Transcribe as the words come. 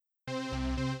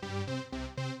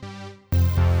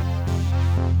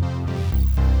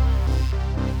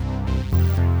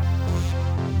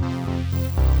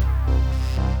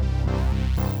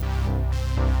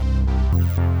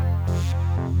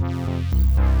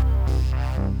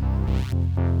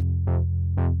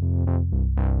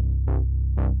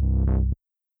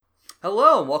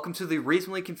Hello, and welcome to the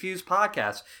Reasonably Confused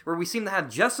podcast, where we seem to have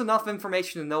just enough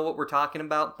information to know what we're talking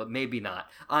about, but maybe not.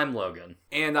 I'm Logan.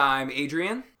 And I'm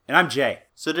Adrian. And I'm Jay.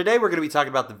 So today we're going to be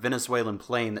talking about the Venezuelan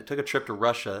plane that took a trip to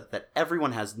Russia that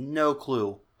everyone has no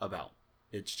clue about.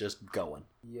 It's just going.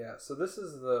 Yeah, so this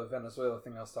is the Venezuela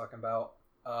thing I was talking about.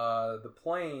 The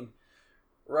plane,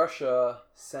 Russia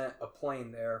sent a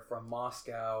plane there from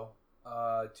Moscow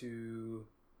to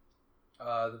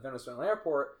the Venezuelan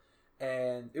airport,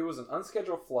 and it was an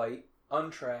unscheduled flight,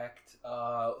 untracked.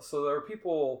 So there were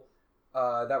people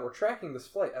that were tracking this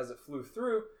flight as it flew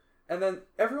through, and then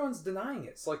everyone's denying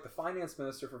it. So, like, the finance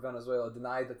minister for Venezuela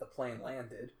denied that the plane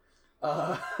landed.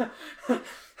 Like,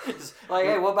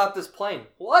 hey, what about this plane?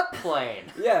 What plane?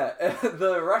 Yeah,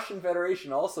 the Russian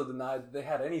Federation also denied that they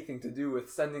had anything to do with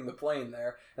sending the plane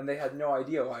there, and they had no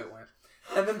idea why it went.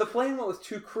 And then the plane went with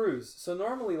 2 crews. So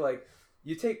normally, like,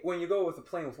 when you go with a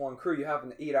plane with 1 crew, you have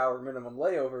an 8-hour minimum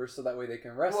layover, so that way they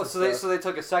can rest. Well, so they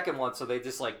took a second one, so they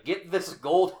just like get this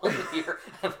gold on here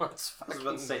and let's I was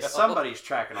about to say, go. somebody's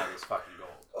tracking all this fucking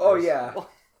gold. Oh, yeah.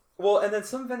 Well, and then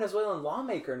some Venezuelan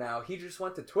lawmaker now, he just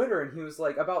went to Twitter and he was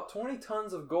like, about 20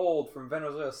 tons of gold from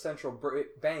Venezuela's central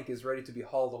bank is ready to be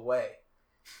hauled away.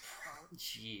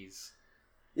 Jeez.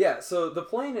 Yeah, so the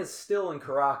plane is still in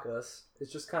Caracas.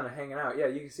 It's just kind of hanging out. Yeah,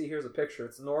 you can see here's a picture.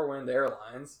 It's Norwind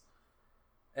Airlines.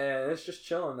 And it's just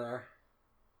chilling there.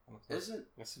 Isn't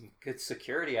There's some good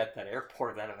security at that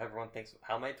airport then if everyone thinks,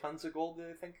 how many tons of gold do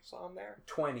they think is on there?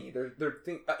 20. They're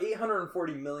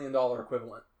 $840 million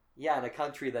equivalent. Yeah, in a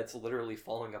country that's literally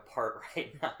falling apart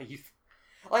right now.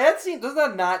 Does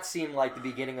that not seem like the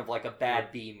beginning of like a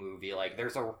bad B movie? Like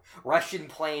there's a Russian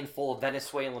plane full of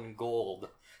Venezuelan gold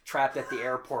trapped at the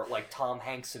airport like Tom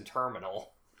Hanks in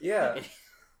Terminal. Yeah.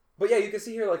 But yeah, you can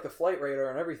see here like the flight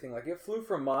radar and everything. Like it flew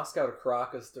from Moscow to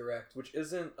Caracas direct, which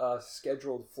isn't a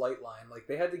scheduled flight line. Like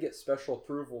they had to get special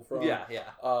approval from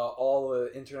all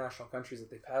the international countries that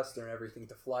they passed through and everything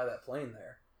to fly that plane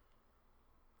there.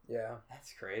 Yeah.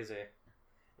 That's crazy.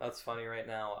 That's funny right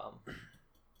now.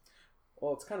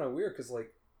 Well, it's kind of weird because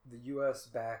like the U.S.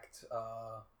 backed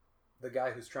the guy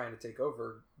who's trying to take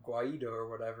over, Guaido or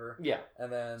whatever. Yeah.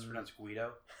 And then it's pronounced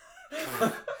Guido?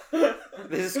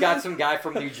 They just got some guy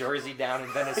from New Jersey down in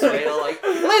Venezuela like,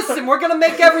 listen, we're going to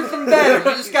make everything better.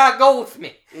 You just got to go with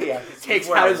me. Yeah. Takes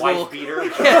out his wife little beater.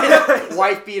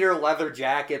 white beater, leather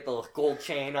jacket, the gold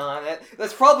chain on it.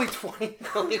 That's probably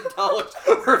 $20 million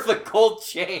worth of gold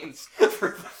chains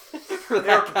for They're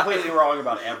that completely guy. wrong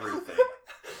about everything.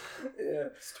 Yeah.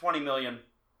 It's $20 million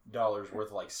worth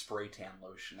of like spray tan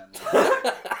lotion in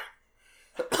there.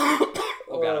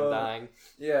 Oh god, I'm dying.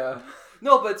 Yeah.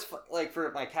 No, but it's like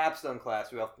for my capstone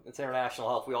class, it's international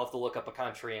health. We all have to look up a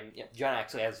country, and Jen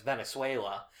actually has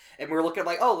Venezuela, and we're looking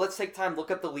like, oh, let's take time look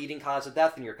up the leading cause of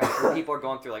death in your country. People are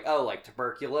going through like, oh, like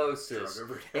tuberculosis,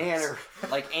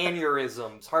 like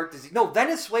aneurysms, heart disease. No,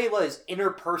 Venezuela is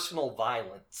interpersonal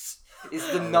violence.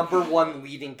 Is the number 1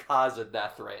 leading cause of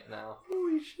death right now.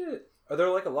 Holy shit. Are there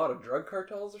like a lot of drug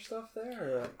cartels or stuff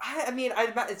there? Or?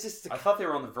 It's just. I thought they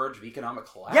were on the verge of economic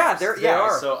collapse. Yeah, they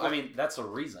are. So, I mean, that's a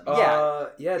reason.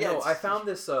 I found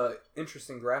this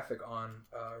interesting graphic on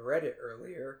Reddit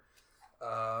earlier.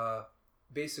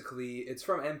 Basically, it's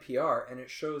from NPR, and it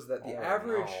shows that the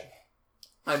average... No.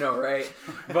 I know, right?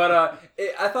 But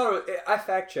I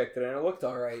fact checked it and it looked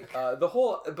all right. The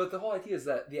whole idea is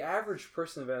that the average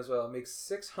person in Venezuela makes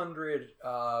 600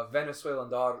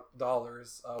 Venezuelan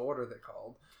dollars. What are they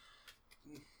called?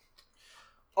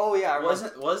 Oh yeah,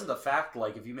 wasn't the fact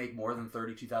like if you make more than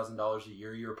 $32,000 a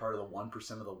year, you're part of the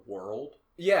 1% of the world?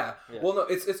 Yeah. Well, no,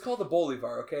 it's called the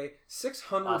Bolivar. Okay,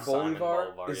 600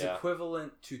 Bolivar is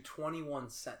equivalent to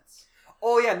 21 cents.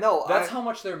 Oh yeah, no, that's how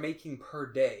much they're making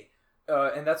per day.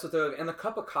 And that's what and the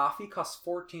cup of coffee costs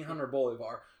 1,400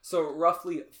 Bolivar, so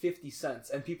roughly 50 cents.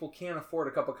 And people can't afford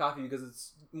a cup of coffee because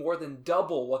it's more than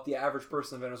double what the average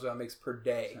person in Venezuela makes per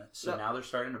day. So now they're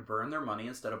starting to burn their money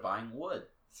instead of buying wood.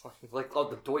 It's like all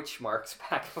the Deutschmarks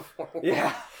back before.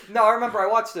 Yeah. No, I remember I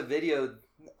watched a video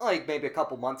like maybe a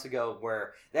couple months ago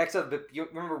where they actually have, you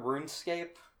remember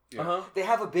RuneScape? Yeah. Uh-huh. They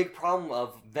have a big problem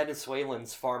of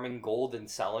Venezuelans farming gold and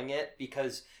selling it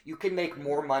because you can make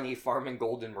more money farming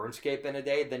gold in RuneScape in a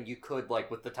day than you could like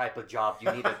with the type of job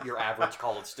you need your average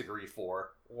college degree for.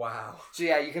 Wow. So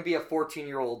yeah, you can be a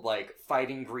 14-year-old like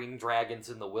fighting green dragons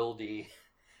in the wildy,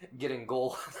 getting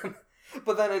gold.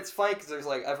 But then it's funny because there's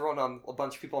like everyone on a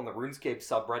bunch of people on the RuneScape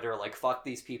subreddit are like, fuck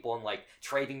these people, and like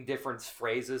trading different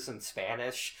phrases in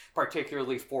Spanish,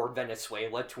 particularly for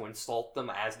Venezuela, to insult them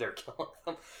as they're killing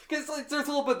them. Because like, there's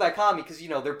a little bit of dichotomy because, you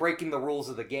know, they're breaking the rules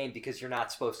of the game because you're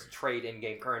not supposed to trade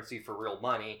in-game currency for real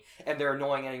money, and they're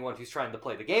annoying anyone who's trying to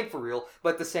play the game for real,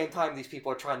 but at the same time, these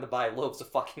people are trying to buy loaves of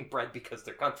fucking bread because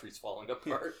their country's falling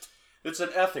apart. It's an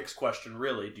ethics question,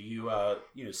 really. Do you,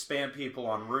 spam people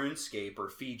on RuneScape or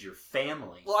feed your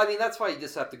family? Well, I mean, that's why you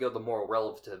just have to go the moral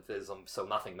relativism, so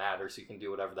nothing matters, so you can do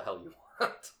whatever the hell you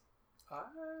want.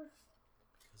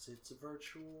 Because it's a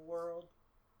virtual world.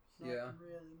 Nothing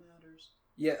really matters.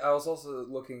 Yeah, I was also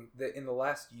looking that in the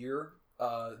last year,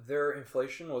 their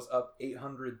inflation was up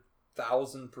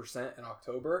 800,000% in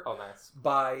October. Oh, nice.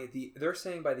 They're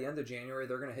saying by the end of January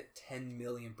they're going to hit 10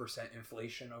 million%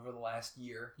 inflation over the last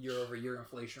year over year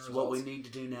inflation. So results. what we need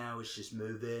to do now is just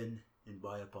move in and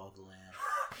buy up all the land.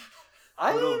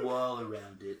 I Put a wall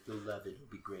around it. They'll love it.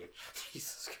 It'll be great.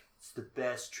 Jesus Christ. It's the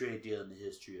best trade deal in the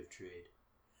history of trade.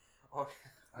 Oh.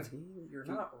 I mean, you're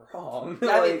not wrong.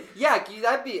 I mean, yeah,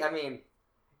 that'd be. I mean,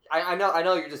 I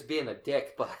know you're just being a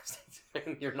dick, but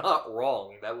you're not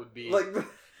wrong. That would be like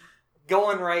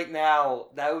going right now.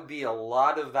 That would be a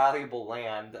lot of valuable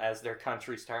land as their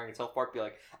country's tearing itself apart. Be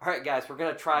like, all right, guys, we're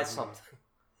gonna try something.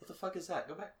 What the fuck is that?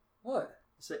 Go back. what?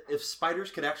 So if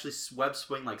spiders could actually web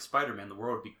swing like Spider-Man, the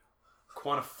world would be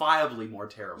quantifiably more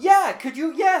terrible. Yeah, could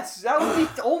you? Yes, that would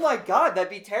be. Oh my god, that'd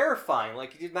be terrifying.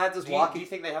 Like, you Matt just Do walking. you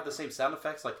think they have the same sound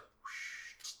effects? Like,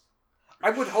 I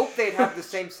would hope they'd have the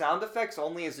same sound effects,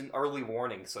 only as an early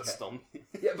warning system.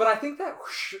 Yeah, but I think that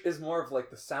whoosh is more of like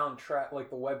the sound like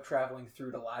the web traveling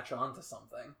through to latch onto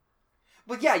something.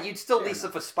 But yeah, you'd still Fair least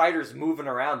enough. if a spider's moving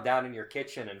around down in your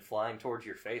kitchen and flying towards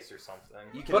your face or something.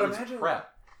 you can But at least imagine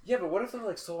prep. Yeah, but what if they're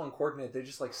like so uncoordinated they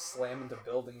just like slam into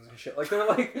buildings and shit? Like they're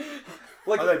like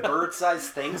Are they bird-sized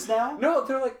things now? No,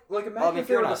 they're like imagine Well, I mean, if if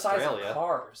they you're were in the size Australia. of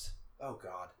cars. Oh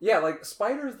god. Yeah, like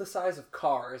spiders the size of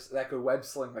cars that could web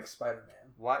sling like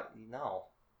Spider-Man. Why? No.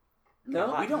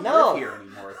 No, We don't No. live here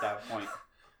anymore at that point.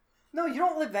 No, you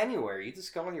don't live anywhere. You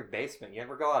just go in your basement. You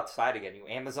never go outside again. You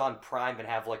Amazon Prime and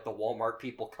have like the Walmart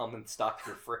people come and stock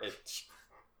your fridge. It's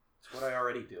what I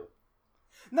already do.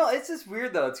 No, it's just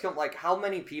weird though. It's like how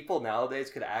many people nowadays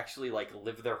could actually like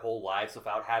live their whole lives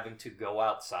without having to go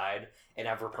outside and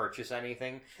ever purchase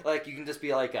anything. Like you can just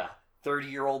be like a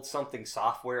 30-year-old something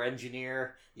software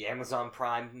engineer. You Amazon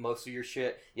Prime most of your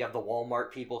shit. You have the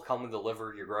Walmart people come and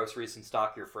deliver your groceries and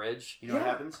stock your fridge. You know what Yeah.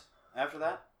 happens after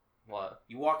that? What?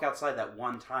 You walk outside that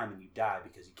one time and you die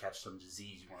because you catch some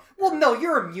disease. Well, no,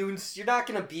 you're immune. You're not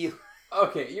gonna be.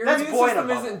 Okay, your That's immune boy in a system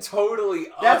bubble. isn't totally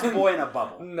That's boy in a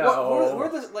bubble. No.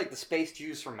 We're the space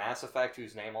Jews from Mass Effect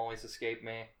whose name always escaped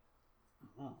me.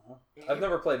 I've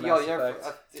never played Yo, Mass you ever- Effect.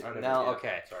 I never no, did.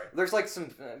 okay. Sorry. There's like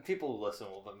some people who listen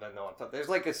will know what I'm talking. There's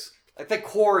like I think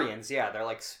Quarians, yeah, they're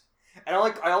like, and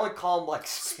I only call them like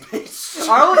space.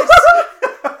 I only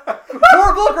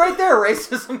look right there,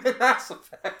 racism in Mass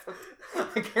Effect.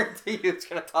 I guarantee you, it's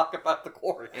gonna talk about the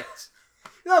Quarians.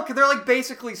 No, because they're like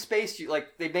basically space.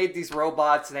 Like they made these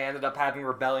robots, and they ended up having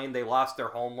rebellion. They lost their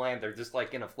homeland. They're just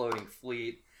like in a floating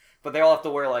fleet. But they all have to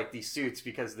wear like these suits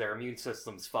because their immune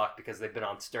system's fucked because they've been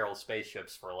on sterile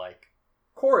spaceships for like.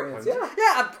 Quarians, yeah.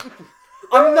 Yeah,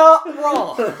 I'm not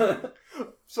wrong.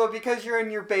 So because you're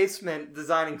in your basement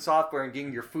designing software and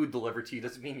getting your food delivered to you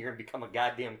doesn't mean you're gonna become a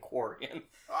goddamn Quarian.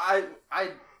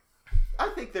 I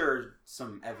think there's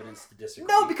some evidence to disagree.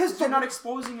 No, because you're not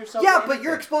exposing yourself. Yeah, to but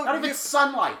you're anything. exposed. Not even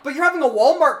sunlight. But you're having a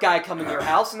Walmart guy come in your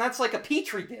house, and that's like a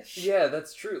petri dish. Yeah,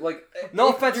 that's true. Like, No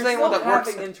if offense to you're anyone still that works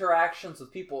having interactions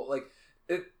with people. Like,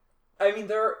 I mean,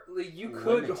 you could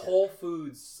Limited. Whole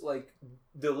Foods like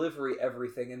delivery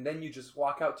everything, and then you just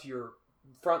walk out to your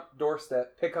front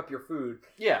doorstep, pick up your food.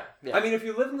 Yeah. I mean, if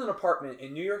you lived in an apartment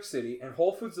in New York City and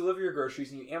Whole Foods deliver your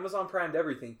groceries and you Amazon Primed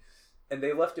everything, and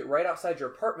they left it right outside your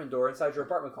apartment door, inside your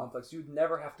apartment complex, you'd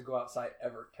never have to go outside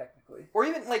ever, technically. Or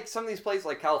even like some of these places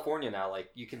like California now, like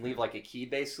you can leave like a key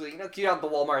basically. You know, you have the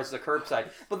Walmart as the curbside,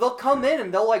 but they'll come in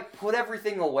and they'll like put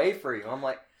everything away for you. I'm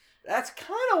like, that's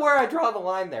kind of where I draw the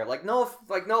line there. Like no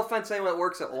offense to anyone that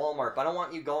works at Walmart, but I don't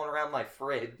want you going around my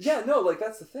fridge. Yeah, no, like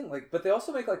that's the thing. Like, but they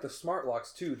also make like the smart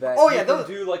locks too. That Oh, you yeah, can those-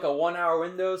 do like a 1 hour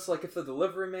window. So like if the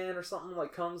delivery man or something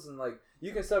like comes and like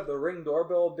you can set up the Ring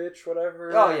doorbell, bitch,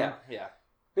 whatever. Oh and yeah.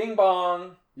 Bing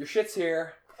bong, your shit's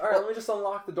here. All right, Well- let me just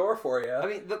unlock the door for you. I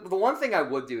mean, the one thing I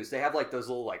would do is they have like those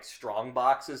little like strong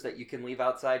boxes that you can leave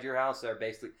outside your house. They're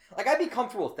basically like I'd be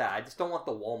comfortable with that. I just don't want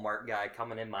the Walmart guy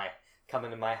coming in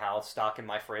my house, stocking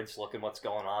my fridge, looking what's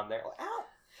going on there. Like,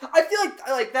 ow. I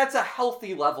feel like that's a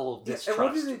healthy level of distrust. And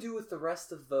what do they do with the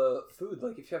rest of the food?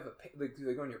 Like, if you have do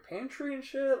they go in your pantry and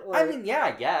shit? Like... I mean, yeah,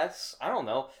 I guess. I don't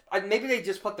know. Maybe they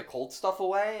just put the cold stuff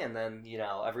away, and then,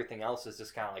 everything else is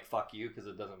just kind of like, fuck you, because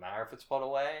it doesn't matter if it's put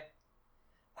away.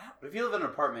 But if you live in an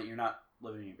apartment, you're not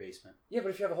living in your basement. Yeah, but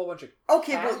if you have a whole bunch of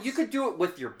Okay, cats... well, you could do it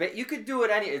with your... you could do it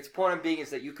its point of being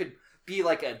is that you could be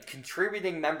like a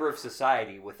contributing member of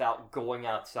society without going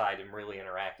outside and really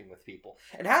interacting with people.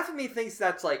 And half of me thinks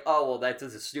that's like, oh, well, this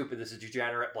is stupid, this is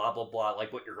degenerate, blah, blah, blah,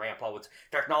 like what your grandpa would say,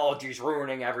 technology's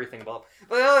ruining everything, blah.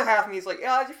 But the other half of me is like,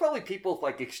 yeah, there's probably people with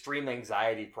like extreme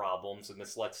anxiety problems, and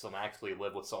this lets them actually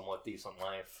live with somewhat decent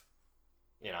life.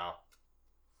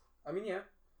 I mean, yeah.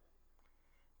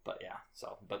 But yeah,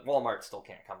 but Walmart still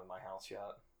can't come in my house yet.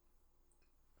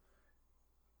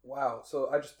 Wow, so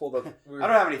I just pulled up... I don't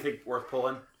have anything worth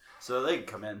pulling, so they can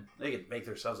come in. They can make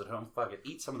themselves at home. Fuck it.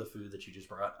 Eat some of the food that you just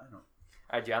brought. I don't...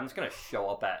 Alright, yeah, I'm just gonna show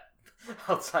up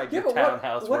outside Yeah, your but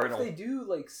townhouse. what if they do,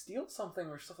 like, steal something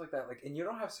or stuff like that? Like, and you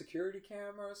don't have security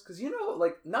cameras? Because,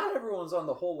 like, not everyone's on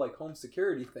the whole, like, home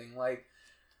security thing. Like,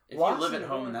 if you live at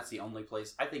home and that's the only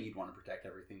place, I think you'd want to protect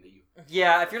everything that you...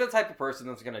 Yeah, if you're the type of person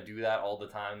that's gonna do that all the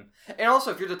time. And also,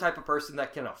 if you're the type of person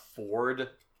that can afford...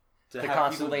 to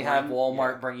constantly have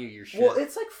Walmart bring you your shit. Well,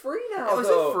 it's like free now. Oh, is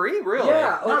it free? Really?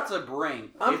 Yeah, not to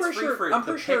bring. I'm it's pretty free sure. for I'm the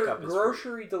pretty sure pickup is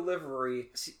grocery delivery.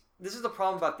 See, this is the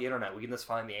problem about the internet. We can just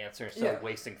find the answer instead of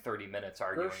wasting 30 minutes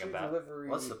arguing Grocery about. Delivery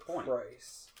What's the point?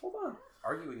 Price. Hold on.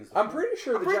 Arguing is. I'm pretty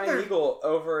sure the Giant Eagle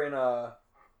over in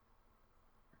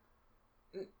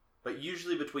But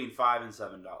usually between $5 and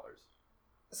 $7.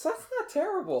 So that's not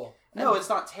terrible. No, it's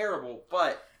not terrible.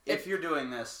 But if you're doing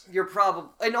this, you're probably,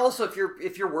 and also if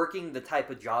you're working the type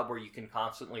of job where you can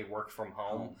constantly work from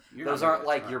home, those aren't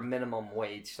like your minimum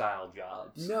wage style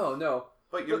jobs. No.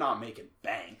 But you're not making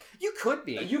bank. You could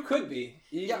be. You could be.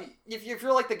 Yeah. If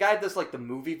you're like the guy that does like the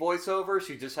movie voiceovers,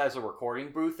 who just has a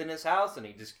recording booth in his house, and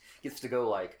he just gets to go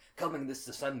like, coming this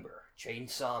December,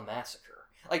 Chainsaw Massacre.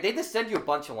 Like, they just send you a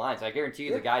bunch of lines. I guarantee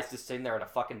you the guy's just sitting there in a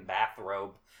fucking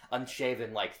bathrobe,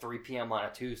 unshaven, like 3 p.m. on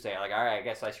a Tuesday. Like, all right, I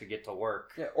guess I should get to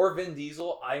work. Yeah, or Vin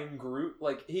Diesel, I Am Groot.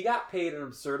 Like, he got paid an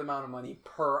absurd amount of money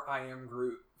per I Am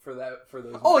Groot for those.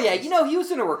 Oh movies. yeah, he was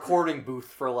in a recording booth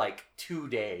for like 2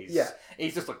 days. Yeah, and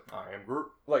he's just like, I Am Groot.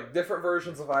 Like different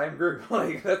versions of I Am Groot.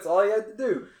 Like that's all he had to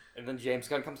do. And then James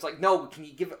Gunn comes like, no, can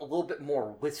you give it a little bit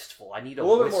more wistful? I need a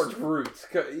little bit more Groot.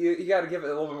 You got to give it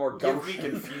a little bit more. You'll be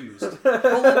confused. A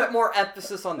little bit more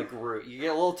emphasis on the Groot. You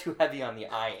get a little too heavy on the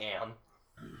I am.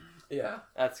 Yeah,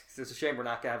 it's a shame we're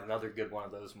not gonna have another good one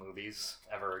of those movies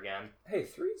ever again. Hey,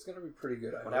 3 is gonna be pretty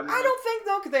good. I don't think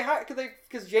though,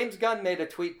 because James Gunn made a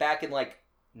tweet back in like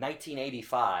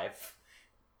 1985,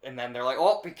 and then they're like,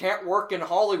 "Oh, he can't work in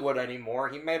Hollywood anymore."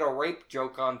 He made a rape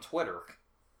joke on Twitter.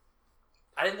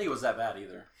 I didn't think it was that bad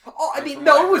either. Oh, I mean,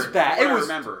 no, it was bad. I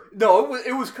remember. No,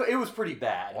 it was pretty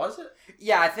bad. Was it?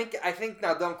 Yeah, I think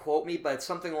now don't quote me, but it's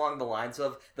something along the lines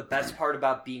of the best part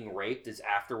about being raped is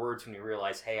afterwards when you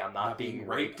realize, hey, I'm not being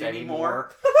raped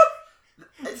anymore.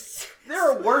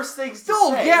 There are worse things to say.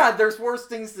 Oh yeah, there's worse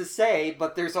things to say,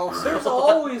 but there's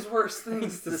always worse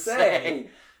things to say.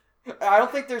 I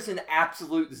don't think there's an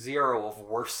absolute zero of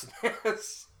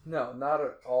worseness. No, not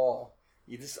at all.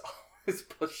 You just always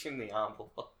pushing the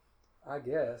envelope. I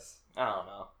guess. I don't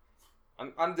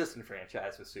know. I'm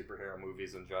disenfranchised with superhero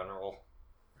movies in general.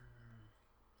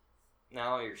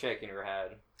 Now you're shaking your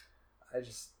head.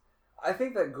 I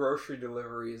think that grocery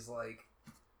delivery is like...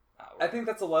 I think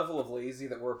that's a level of lazy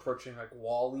that we're approaching, like,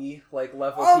 WALL-E, like,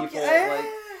 level people. Like...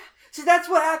 See, that's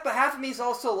what happened. Half of me is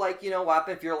also like, what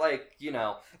if you're like,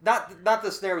 not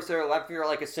the scenario, if you're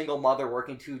like a single mother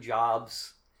working 2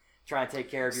 jobs, trying to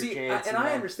take care of your kids.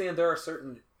 I understand there are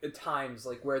certain times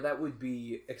like where that would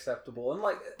be acceptable, and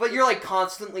like, but you're like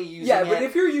constantly using it. Yeah, but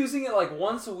if you're using it like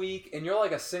once a week and you're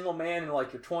like a single man in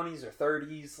like your 20s or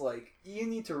 30s, like you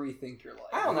need to rethink your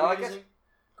life. I don't know. I guess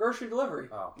grocery delivery.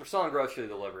 Oh, we're selling grocery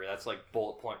delivery. That's like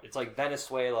bullet point. It's like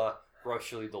Venezuela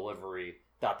grocery delivery. ...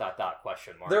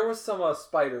 question mark. There was some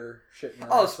spider shit.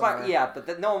 Yeah,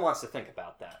 but no one wants to think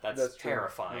about that. That's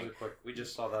terrifying. We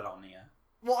just saw that on the.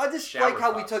 Well, I just like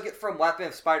how we took it from Weapon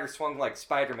if Spider swung like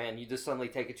Spider-Man, you just suddenly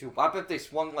take it to Weapon if they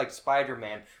swung like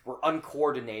Spider-Man, were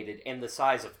uncoordinated and the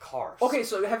size of cars. Okay,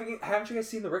 so haven't you guys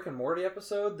seen the Rick and Morty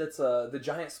episode that's the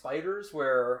giant spiders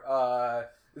where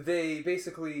they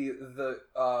basically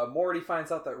Morty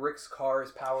finds out that Rick's car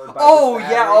is powered by Oh this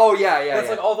yeah, battery. oh yeah. It's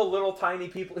like all the little tiny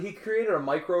people. He created a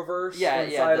microverse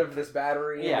inside of this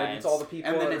battery, and it's all the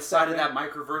people. And then inside of that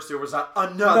microverse, there was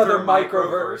another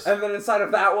microverse, and then inside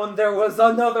of that one, there was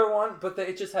another one. But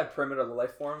it just had primitive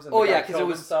life forms. And because it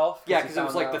was himself. Yeah, because it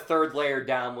was like the third layer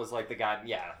down was like the guy.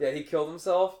 Yeah. Yeah, he killed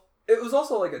himself. It was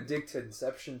also like a dig to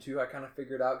Inception too. I kind of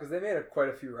figured out because they made quite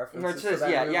a few references. To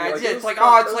that movie. It's like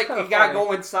you gotta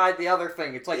go inside the other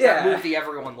thing. It's like that movie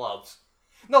everyone loves.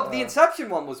 No, but the Inception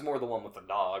one was more the one with the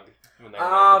dog.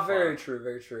 Very true,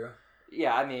 very true.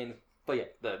 Yeah, I mean, but yeah,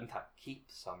 the keep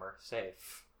Summer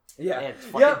safe. Yeah, and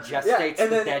fucking gestates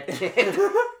the dead kid.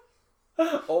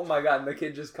 Oh my god, and the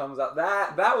kid just comes out.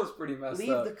 That was pretty messed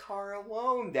up. Leave the car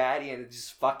alone, Daddy, and it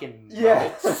just fucking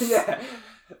melts. Yeah.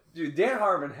 Dude, Dan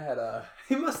Harmon had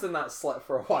he must have not slept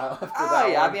for a while after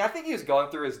that. Yeah, I mean, I think he was going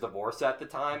through his divorce at the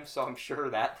time, so I'm sure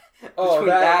that.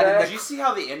 Did you see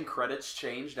how the end credits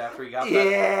changed after he got that?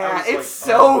 Yeah, it's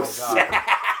so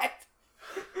sad.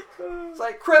 It's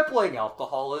like crippling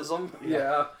alcoholism.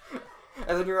 Yeah.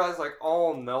 And then you realize, like,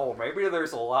 oh no, maybe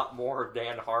there's a lot more of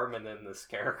Dan Harmon in this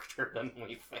character than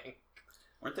we think.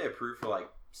 Weren't they approved for like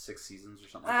 6 seasons or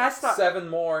something like that? 7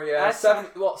 more, yeah.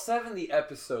 70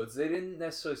 episodes. They didn't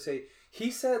necessarily say.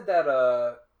 He said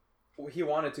that he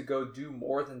wanted to go do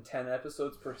more than 10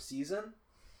 episodes per season,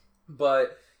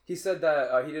 but he said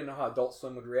that he didn't know how Adult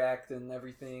Swim would react and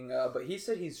everything. But he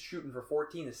said he's shooting for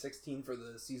 14 to 16 for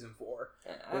the season 4,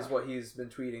 is what he's been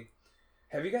tweeting.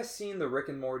 Have you guys seen the Rick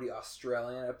and Morty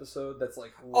Australian episode? That's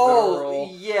like literal. Oh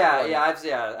I've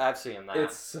seen that.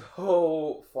 It's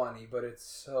so funny, but it's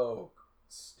so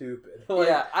stupid.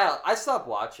 I stopped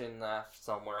watching that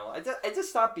somewhere. It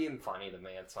just stopped being funny to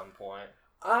me at some point.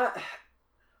 I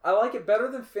like it better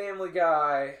than Family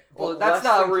Guy. Well, that's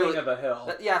not really King of the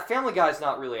Hill. Family Guy's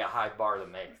not really a high bar to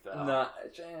make, though.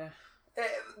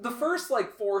 The first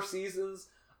 4 seasons,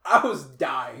 I was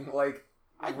dying.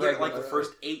 I get the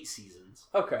first 8 seasons.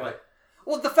 Okay.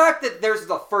 Well, the fact that there's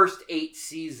the first 8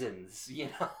 seasons, you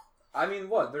know. I mean,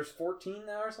 what? There's 14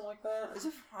 now or something like that? Is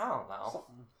it? I don't know.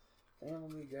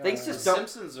 Family Guy. Things just The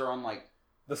Simpsons are on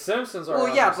The Simpsons are.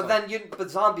 Well, yeah,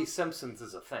 but Zombie Simpsons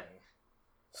is a thing.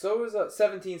 So is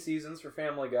 17 seasons for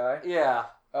Family Guy. Yeah.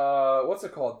 What's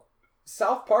it called?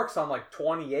 South Park's on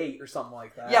 28 or something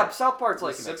like that. Yeah, but South Park's an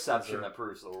exception that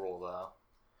proves the rule, though.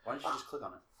 Why don't you just click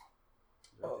on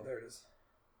it? Oh, there it is.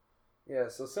 Yeah,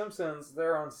 so Simpsons,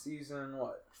 they're on season,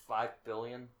 what? 5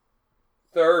 billion?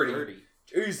 30.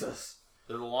 Jesus.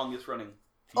 They're the longest running.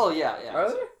 Oh, yeah. Are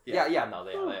they? Yeah, no,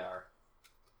 they are.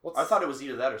 I thought it was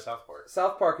either that or South Park.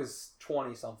 South Park is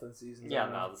 20-something seasons. Yeah,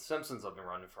 no, the Simpsons have been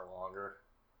running for longer.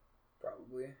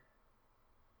 Probably.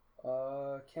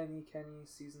 Kenny,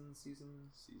 season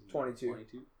 22.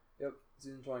 22? Yep,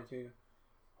 season 22.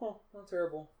 Huh, not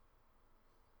terrible.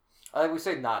 We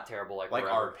say not terrible,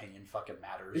 our opinion fucking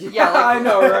matters. Yeah, I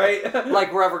know, right?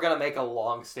 We're ever gonna make a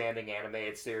long-standing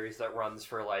animated series that runs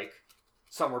for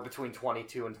somewhere between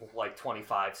 22 and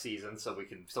 25 seasons, so we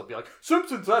can still be like,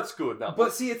 Simpsons, that's good. No.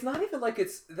 But see, it's not even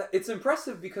it's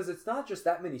impressive because it's not just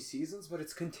that many seasons, but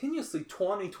it's continuously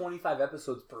 20-25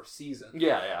 episodes per season.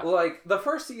 Yeah. The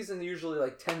first season usually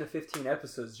 10 to 15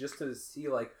 episodes just to see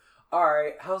all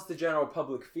right, how's the general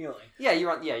public feeling? Yeah, you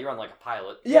run a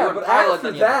pilot. Yeah, but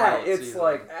after that, it's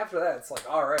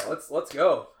all right, let's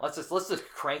go. Let's just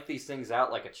crank these things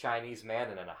out like a Chinese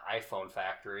man in an iPhone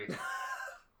factory.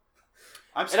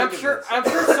 I'm sure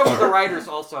some of the writers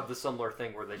also have the similar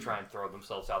thing where they try and throw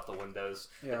themselves out the windows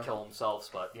and kill themselves,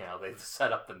 but they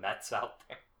set up the nets out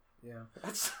there. Yeah,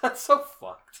 that's so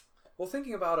fucked. Well,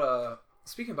 speaking about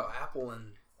Apple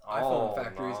and iPhone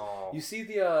factories, you see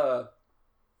the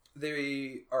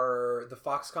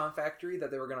Foxconn factory that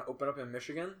they were going to open up in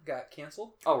Michigan got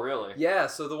canceled. Oh, really? Yeah,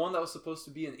 so the one that was supposed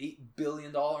to be an $8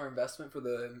 billion investment for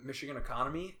the Michigan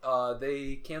economy,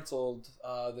 they canceled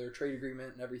their trade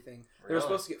agreement and everything. Really? They were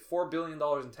supposed to get $4 billion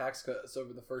in tax cuts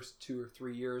over the first 2 or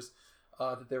 3 years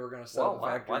that they were going to sell the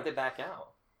factory. Why'd they back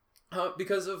out?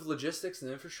 Because of logistics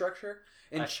and infrastructure.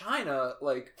 In China,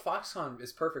 Foxconn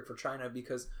is perfect for China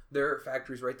because their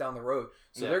factory's right down the road.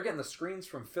 So they're getting the screens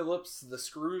from Philips, the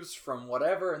screws from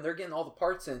whatever, and they're getting all the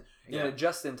parts in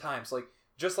just in time. So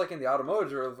just like in the automotive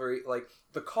delivery,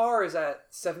 the car is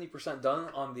at 70% done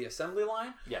on the assembly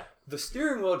line. Yeah. The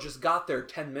steering wheel just got there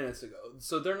 10 minutes ago.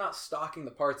 So they're not stocking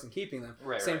the parts and keeping them.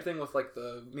 Same thing with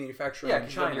the manufacturing in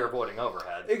China. Then you're avoiding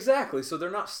overhead. Exactly. So they're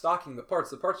not stocking the parts.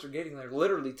 The parts are getting there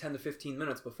literally 10 to 15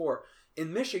 minutes before.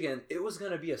 In Michigan, it was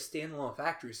going to be a standalone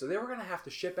factory, so they were going to have to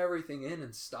ship everything in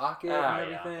and stock it and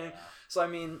everything. Yeah. So, I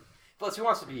mean... Plus, who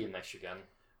wants to be in Michigan?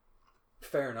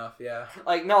 Fair enough, yeah.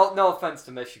 Like, no offense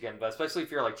to Michigan, but especially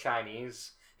if you're like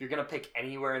Chinese, if you're gonna pick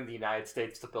anywhere in the United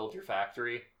States to build your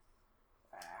factory,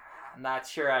 I'm not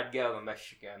sure I'd go to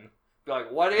Michigan. Be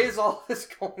like, what is all this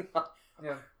going on?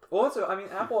 Yeah. Well, also, I mean,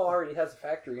 Apple already has a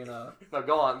factory in No,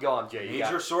 go on, Jay. You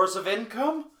Major source of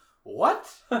income?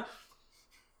 What? I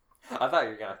thought you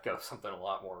were gonna go something a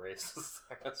lot more racist.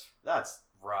 That's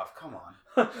rough. Come on.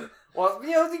 Well,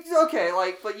 okay,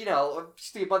 like, but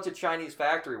just a bunch of Chinese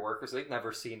factory workers. They've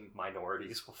never seen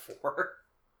minorities before.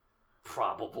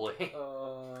 Probably. Yeah.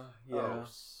 Oh,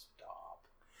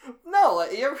 stop. No,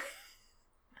 like, you ever...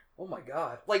 Oh my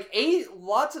god. Like,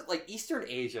 lots of, like, Eastern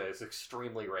Asia is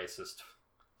extremely racist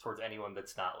towards anyone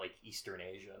that's not, like, Eastern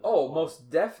Asian. Oh,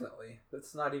 most definitely.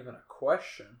 That's not even a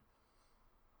question.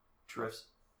 Drifts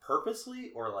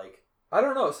purposely or like... I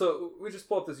don't know. So, we just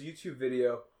pulled up this YouTube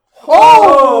video.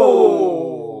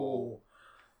 Oh!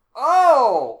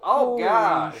 Oh Holy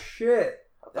god. shit.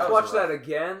 That Let's was watch rough. that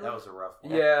again. That was a rough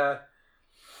one. Yeah.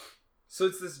 So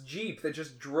it's this Jeep that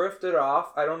just drifted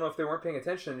off. I don't know if they weren't paying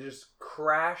attention. It just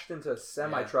crashed into a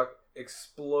semi-truck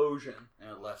explosion. And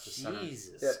it left the center.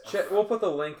 Jesus. Yeah, we'll put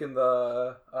the link in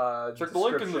the Check the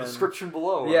link in the description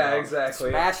below. Yeah, exactly.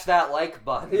 Smash that like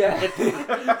button. Yeah.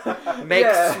 Make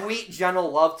Yeah. sweet,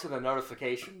 gentle love to the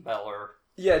notification bell. Or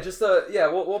Yeah, just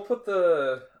we'll put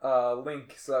the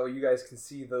link so that way you guys can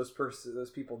see those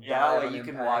people die. yeah, on you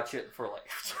can impact. watch it for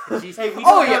like. Hey, we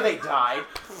Oh, know yeah. how they died.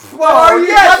 Well, Are you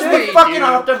yes, shitting we me? fucking do.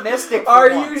 optimistic. Are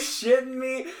for you once. shitting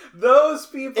me? Those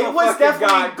people It was fucking definitely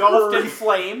got engulfed in crushed.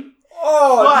 flame.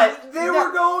 Oh, but they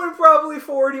were going probably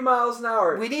 40 miles an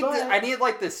hour. We need. But- I need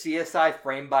like the CSI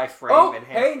frame by frame. Oh, and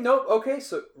hey, nope. Okay,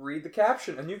 so read the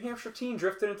caption. A New Hampshire teen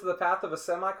drifted into the path of a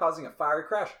semi, causing a fiery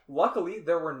crash. Luckily,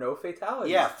 there were no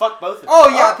fatalities. Yeah, fuck both of them. Oh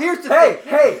yeah. Here's the Hey, thing.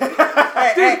 hey,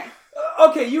 Hey, dude. hey.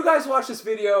 Okay, you guys watch this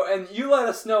video and you let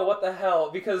us know what the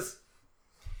hell because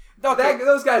Okay.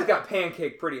 those guys got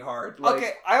pancaked pretty hard. Like,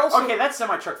 Okay. I also. Okay, that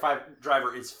semi-truck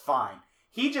driver is fine.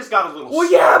 He just got a little well,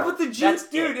 yeah, startled. but the Jeep, That's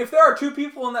dude. it. If there are two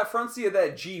people in that front seat of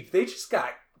that Jeep, they just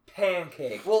got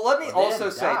pancaked. Well, let me Well, also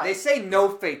then say die. they say no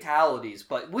fatalities,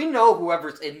 but we know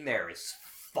whoever's in there is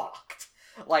fucked.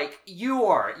 Like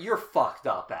you're fucked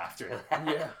up after that.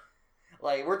 Yeah.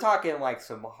 Like we're talking like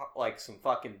some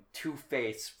fucking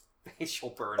Two-Face facial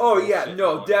burn. Oh yeah, bullshit no,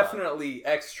 going on. definitely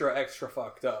extra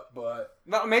fucked up, but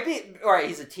No, maybe alright,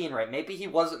 he's a teen, right? Maybe he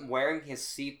wasn't wearing his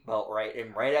seatbelt right,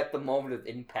 and right at the moment of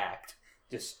impact,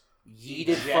 just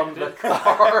yeeted from the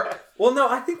car. well, no,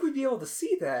 I think we'd be able to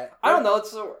see that. I don't know.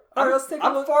 It's let's take a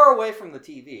I'm look. far away from the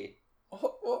TV.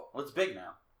 Oh, oh. Well, it's big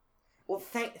now. Well,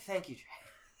 thank you,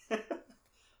 Jay.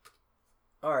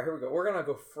 All right, here we go. We're gonna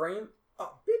go frame.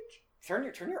 Oh, bitch, Turn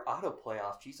your autoplay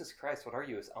off. Jesus Christ, what are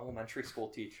you, an elementary school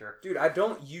teacher? dude, I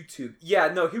don't YouTube. Yeah,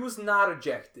 no, he was not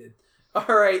ejected. All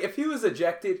right, if he was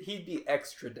ejected, he'd be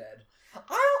extra dead. I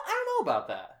don't know about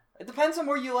that. It depends on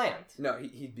where you land. No,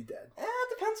 he'd be dead. It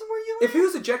depends on where you land. If he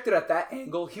was ejected at that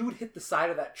angle, he would hit the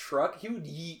side of that truck. He would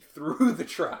yeet through the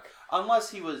truck.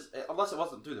 Unless it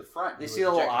wasn't through the front. You He see the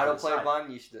was little ejected to the autoplay side.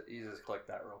 button? You just click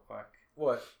that real quick.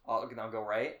 What? Now go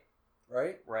right.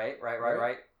 Right?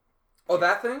 Right. Oh,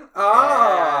 that thing? Yeah.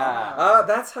 Ah,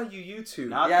 that's how you YouTube.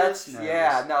 Not Yeah, this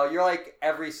nose. no, you're like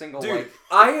every single Dude, like.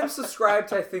 I am subscribed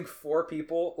to I think 4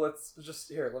 people. Let's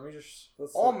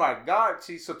Oh my God!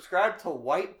 She subscribed to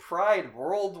White Pride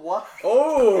Worldwide.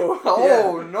 Oh,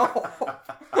 Oh yeah. no!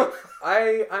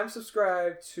 I'm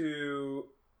subscribed to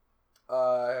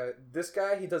this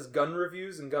guy. He does gun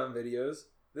reviews and gun videos.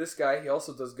 This guy, he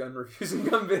also does gun reviews and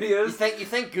gun You videos.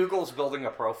 think Google's building a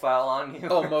profile on you?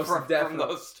 Oh, most from definitely.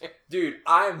 those two? Dude,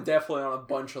 I'm definitely on a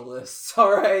bunch of lists.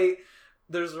 All right,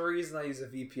 there's a reason I use a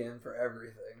VPN for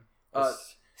everything.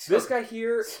 This guy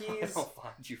here, So I he's don't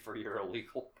find you for your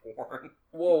illegal porn.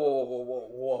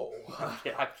 whoa.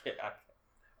 I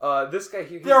can't. This guy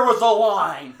here, There was a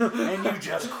line, and you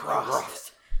just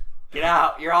crossed. Get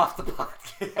out! You're off the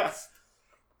podcast.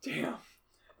 Damn.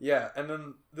 Yeah, and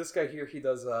then this guy here, he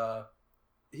does,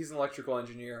 he's an electrical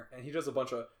engineer, and he does a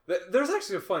bunch of, there's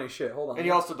actually a funny shit, hold on. And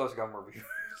he also does gun reviews.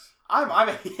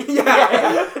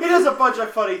 Yeah. He does a bunch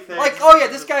of funny things. Like, oh yeah,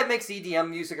 this guy makes EDM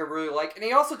music I really like, and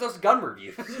he also does gun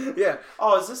reviews. Yeah.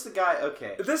 Oh, is this the guy?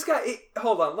 Okay. This guy,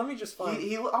 hold on, let me just find.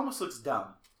 He almost looks dumb.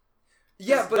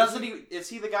 Yeah, but doesn't he? Is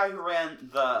he the guy who ran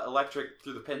the electric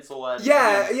through the pencil lead?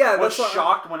 Yeah, and yeah, Was that's what-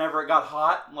 shocked whenever it got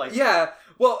hot. Like, Yeah,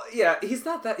 well, yeah, he's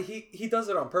not that, he does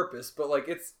it on purpose, but like,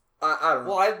 it's, I don't know.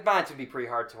 Well, I imagine it'd be pretty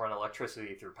hard to run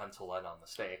electricity through pencil lead on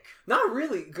mistake. Not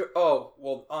really, oh,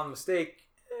 well, on mistake,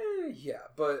 yeah,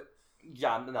 but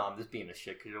Yeah, no, I'm just being a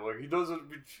shit kid. Like, he does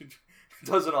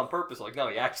it on purpose. Like, no,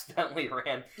 he accidentally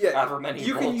ran however many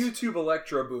You volts. can YouTube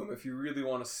Electro Boom if you really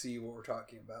want to see what we're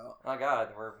talking about. Oh god,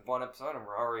 we're one episode and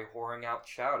we're already whoring out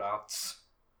shoutouts.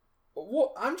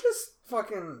 Well, I'm just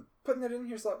fucking putting it in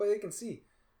here so that way they can see.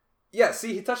 Yeah,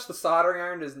 see, he touched the soldering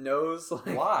iron to his nose.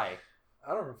 Like, Why?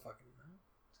 I don't know fucking know.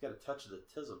 He's got a touch of the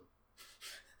tism.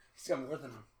 He's got more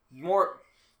than... More...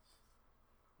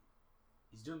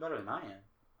 He's doing better than I am.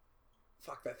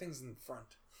 Fuck, that thing's in front.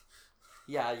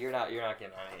 Yeah, you're not getting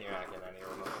anywhere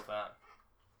with that.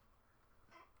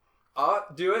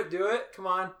 Do it. Come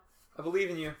on. I believe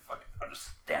in you. Fuck it. I'll just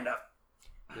stand up.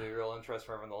 It'd be real interesting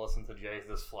for everyone to listen to Jay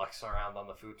just flex around on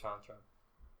the futon truck.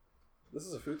 This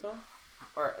is a futon?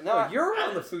 Or, No, you're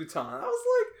on the futon. I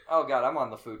was oh god, I'm on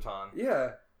the futon. like,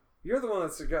 yeah. You're the one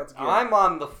that's got to get... I'm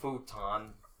on the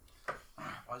futon.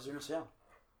 Why is there no sound?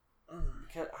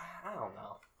 I don't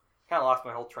know. Kind of lost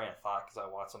my whole train of thought because I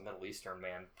watched a Middle Eastern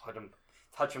man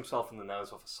touch himself in the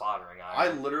nose with a soldering I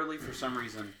iron. literally, for some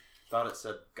reason, thought it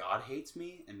said God hates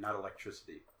me and not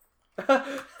electricity.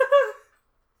 I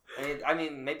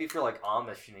mean, maybe if you're like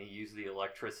Amish and you use the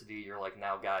electricity, you're like,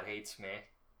 now God hates me.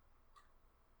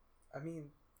 I mean,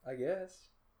 I guess.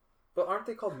 But aren't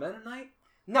they called Mennonite?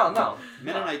 No.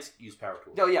 Mennonites use power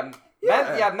tools. No, yeah.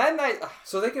 Yeah. Mennonite...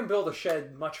 So they can build a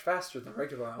shed much faster than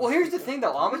regular Amish. Well, here's the people. thing,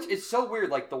 though. Amish, it's so weird.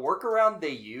 Like, the workaround they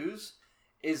use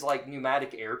is, like,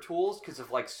 pneumatic air tools, because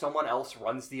if, like, someone else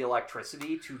runs the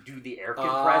electricity to do the air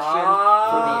compression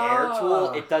for the air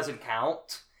tool, it doesn't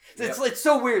count. It's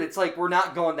so weird. It's like, we're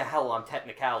not going to hell on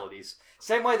technicalities.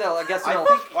 Same way, though, I guess...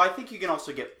 I think you can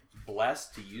also get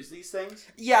blessed to use these things.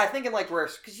 Yeah, I think in, like, where...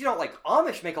 Because, you know, like,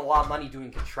 Amish make a lot of money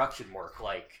doing construction work,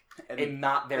 like... And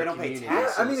not their they don't community. pay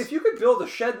taxes. Yeah, I mean, if you could build a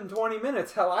shed in 20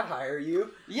 minutes, hell, I'd hire you.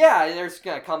 Yeah, they're just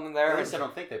gonna come in there. At least I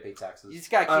don't think they pay taxes. You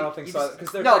just gotta keep, I don't think so,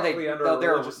 because they're no, technically under a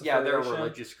religious they're a affiliation.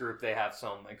 religious group. They have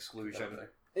some exclusion.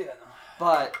 Yeah.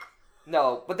 But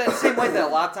then same way that a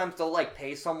lot of times they'll like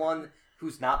pay someone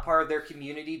who's not part of their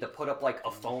community to put up like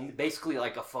a phone, basically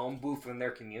like a phone booth in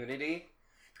their community,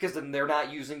 because then they're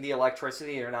not using the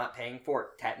electricity. They're not paying for it.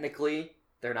 Technically,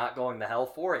 they're not going to hell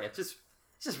for it. It's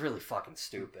just really fucking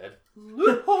stupid.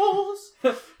 Loopholes!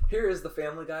 Here is the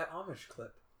Family Guy Amish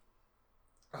clip.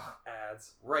 Oh,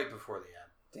 ads. Right before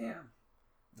the ad. Damn.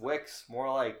 Wix,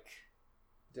 more like...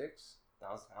 Dicks.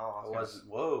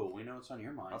 Whoa, we know what's on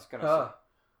your mind. I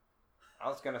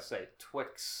was gonna say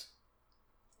Twix.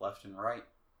 Left and right.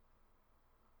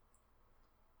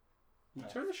 You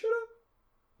turn the shit up?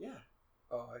 Yeah.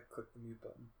 Oh, I clicked the mute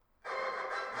button.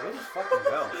 Way to fucking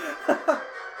go.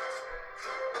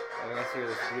 I'm gonna hear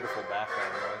this beautiful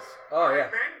background noise. Oh, yeah.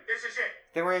 Men, this is it.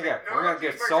 Then we're gonna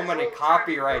get so many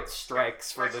copyright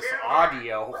strikes for this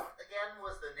audio.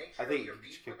 I think you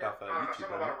just kicked off YouTube.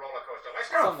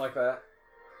 Something like that.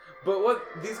 But what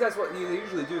you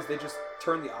usually do is they just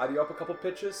turn the audio up a couple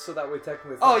pitches, so that way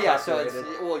technically it's Oh not yeah, so it's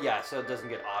copyrighted. so it doesn't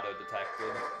get auto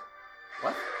detected.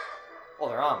 What? Well,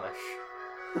 they're Amish.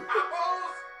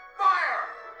 Apples, fire!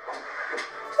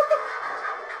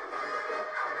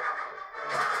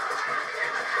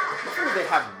 I'm sure they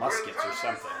have muskets or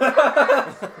something.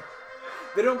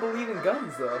 They don't believe in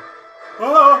guns, though.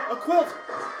 Oh, a quilt!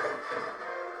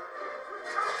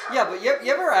 Yeah, but you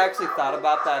ever actually thought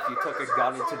about that if you took a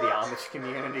gun into the Amish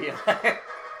community?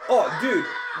 Oh, dude,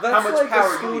 that's How much like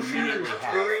power a do you school immediately shooter's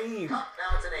have? dream. Now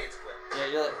it's an AIDS clip. Yeah,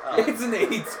 you're like, It's an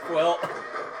AIDS quilt.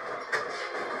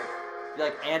 you're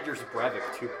like Anders Breivik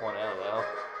 2.0 though.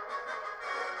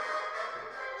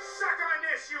 Suck on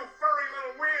this, you furry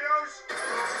little weirdos!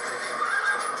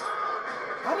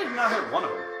 How did you not hit one of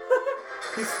them?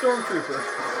 He's Stormtrooper.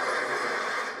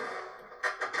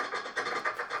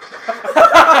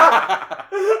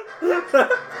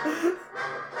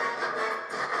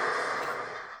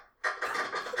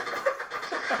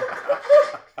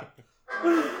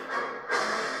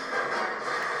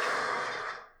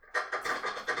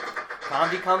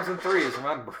 Comedy comes in threes,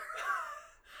 remember.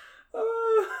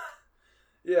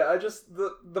 Yeah, I just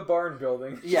the barn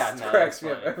building just cracks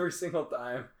me up every single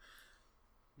time.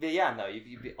 But yeah, no,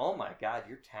 you'd be, oh my god,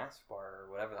 your taskbar or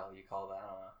whatever the hell you call that. I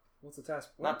don't know. What's the task?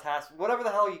 Not task, whatever the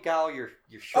hell you call your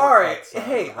shortcuts. All right,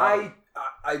 hey, Wow.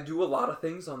 I do a lot of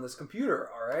things on this computer.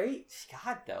 All right.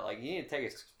 God, though, like you need to take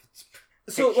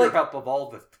a So picture like, up of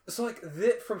all the. so like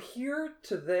from here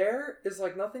to there is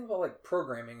like nothing but like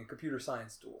programming and computer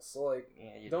science tools. So like,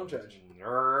 Yeah, you don't judge.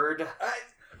 nerd.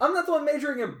 I'm not the one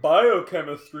majoring in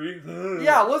biochemistry.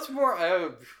 Yeah, what's more?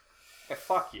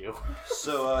 Fuck you.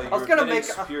 So I was you're gonna getting make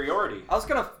superiority. I was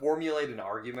gonna formulate an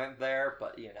argument there,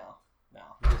 but you know, no,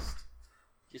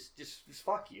 just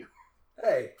fuck you.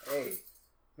 Hey,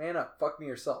 Man up. Fuck me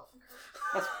yourself.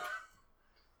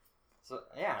 So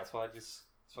yeah, that's why I just.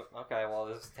 Okay, well,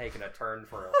 this is taking a turn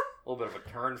for a little bit of a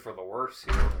turn for the worse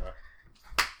here.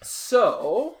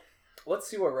 So, let's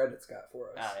see what Reddit's got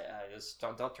for us. I just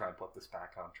don't try and put this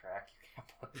back on track. You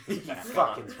can't put You this back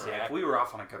fucking on dick. track. We were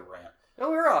off on a good rant. No,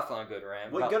 we were off on a good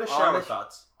rant. What about go to shower Amish-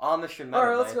 thoughts? Amish and All right,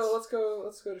 Mennonites. let's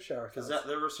go to shower Because thoughts.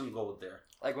 there was some gold there.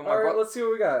 Like when All right, my let's see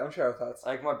what we got on shower thoughts.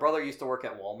 like my brother used to work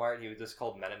at Walmart. He was just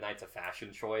called Mennonites a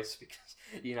fashion choice because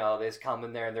they just come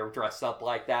in there and they're dressed up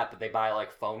like that, but they buy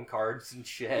like phone cards and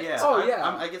shit. Yeah. Oh, I,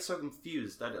 yeah. I get so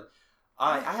confused.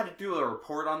 I had to do a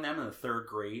report on them in the 3rd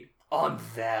grade. On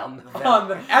them. On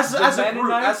the, As the a group,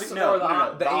 Mennonites as a, no, or the,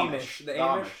 no, the Amish. Amish? The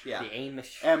Amish? Yeah. The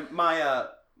Amish. And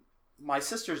my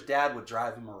sister's dad would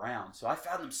drive him around, so I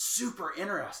found them super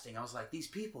interesting. I was like, these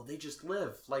people, they just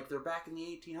live like they're back in the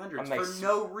 1800s And they for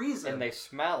no reason. And they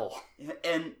smell.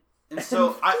 And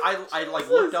so I like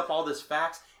looked up all this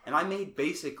facts, and I made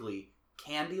basically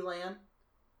Candyland,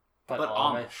 but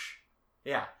Amish.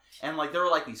 Yeah, and like there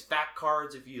were like these fact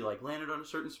cards if you like landed on a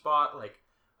certain spot. Like,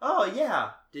 oh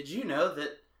yeah, did you know that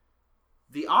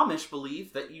the Amish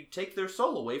believe that you take their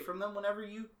soul away from them whenever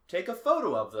you take a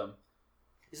photo of them?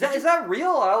 Is that real?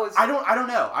 I don't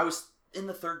know. I was in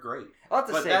the 3rd grade, I'll have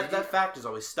to but say, that fact is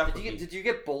always stuck with me. did you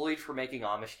get bullied for making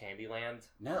Amish Candyland?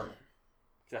 No,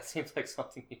 That seems like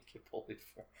something you'd get bullied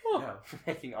for. no. For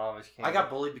making Amish Candyland. I got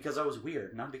bullied because I was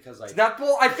weird, not because I. It's not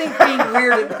bull. I think being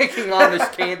weird and making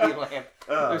Amish Candyland.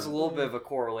 There's a little bit of a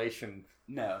correlation.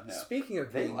 No. Speaking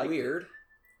of They being liked weird,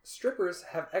 strippers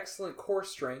have excellent core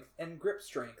strength and grip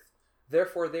strength.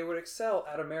 Therefore, they would excel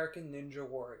at American Ninja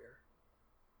Warrior.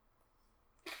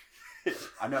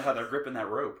 I know how they're gripping that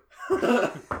rope.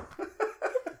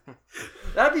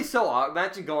 That'd be so odd.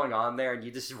 Imagine going on there and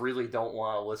you just really don't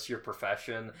want to list your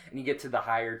profession, and you get to the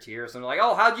higher tiers and they're like,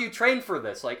 "Oh, how do you train for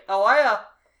this?" Like, "Oh,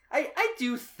 I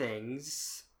do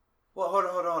things." Well, hold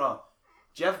on.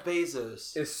 Jeff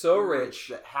Bezos Is so rich.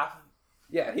 that half.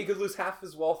 Yeah, he could lose half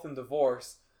his wealth in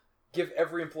divorce, give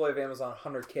every employee of Amazon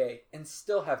 $100K, and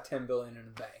still have $10 billion in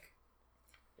the bank.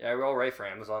 Yeah, we're all right for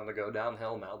Amazon to go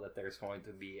downhill now that there's going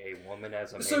to be a woman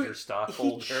as a major So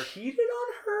stockholder. he cheated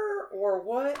on her, or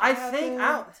what? I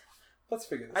happened? Let's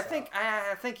figure this I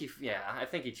out. think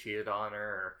he cheated on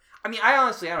her. I mean, I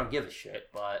don't give a shit,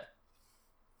 but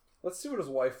Let's see what his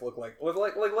wife looked like.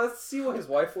 Let's see what his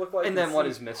wife looked like. and then what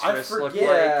his I mistress looked like,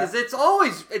 forget. because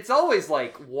it's always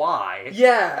like, why?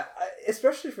 Yeah,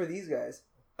 especially for these guys.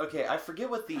 Okay, I forget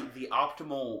what the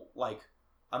optimal like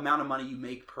amount of money you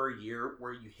make per year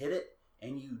where you hit it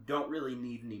and you don't really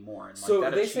need any more, and like So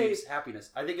that they achieves say- happiness.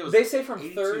 I think it was. They say from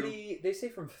 82. 30. They say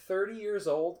from 30 years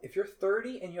old. If you're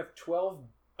 30 and you have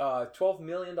 $12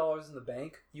 million in the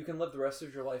bank, you can live the rest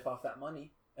of your life off that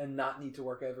money and not need to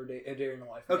work a day in your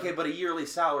life. Okay, again. but a yearly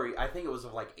salary, I think it was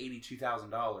of like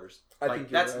 $82,000. I Like think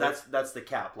you're that's right. that's the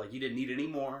cap. Like you didn't need any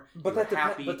more. But you that were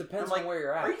happy. depends I'm like, on where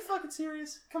you're at. Are you fucking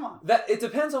serious? Come on. That it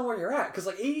depends on where you're at, because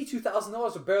like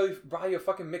 $82,000 would barely buy you a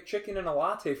fucking McChicken and a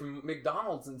latte from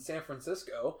McDonald's in San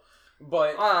Francisco.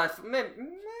 But Maybe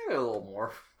a little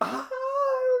more. I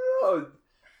don't know.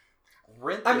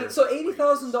 Rent. I mean, there so is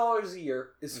 $80,000 a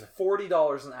year is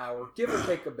 $40 an hour, give or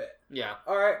take a bit. Yeah.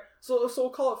 All right, so we'll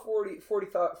call it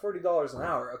 $40 an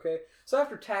hour. Okay, so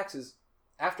after taxes,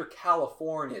 after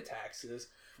California taxes,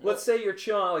 let's say you're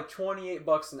chilling at like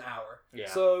 $28 an hour. Yeah.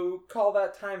 So call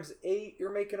that times 8.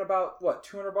 You're making about what,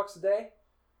 $200 a day?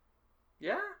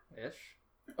 Yeah. Ish.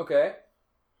 Okay.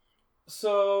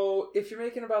 So if you're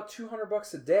making about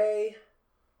 $200 a day,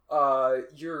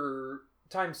 you're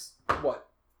times what?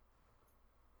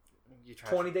 You try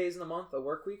 20 days in a month, a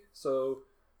work week. So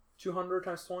 200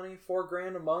 times 20,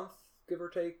 $4,000 a month, give or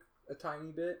take a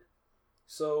tiny bit.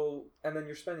 So, and then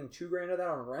you're spending $2,000 of that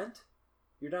on rent.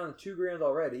 You're down to $2,000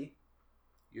 already.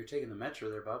 You're taking the metro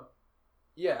there, bub.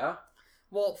 Yeah.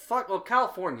 Well, fuck. Well,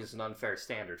 California's an unfair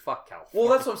standard. Fuck California.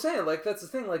 Well, that's what I'm saying. Like, that's the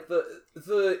thing. Like,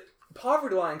 the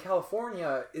poverty line in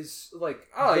California is like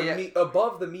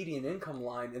above the median income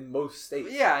line in most states.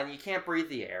 Yeah, and you can't breathe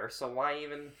the air, so why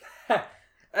even?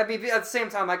 I mean, at the same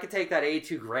time, I could take that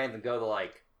 $82,000 and go to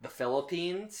like the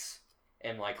Philippines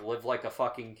and like live like a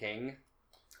fucking king,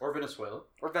 Or Venezuela,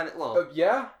 or Venezuela.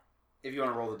 Yeah. if you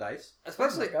want to roll the dice.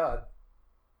 Especially, Oh my God.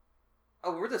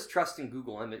 we're just trusting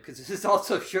Google Image because this is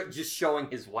also just showing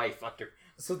his wife under.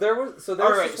 So there's All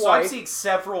right, this so I'm wife. seeing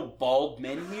several bald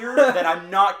men here that I'm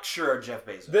not sure are Jeff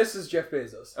Bezos. This is Jeff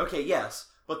Bezos. Okay, yes,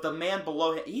 but the man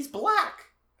below him, he's black.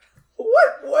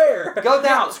 What? Where? Go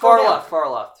down, Scroll far down. left,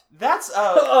 far left. That's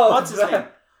Oh, what's his that- name?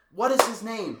 What is his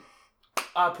name?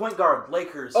 Point guard,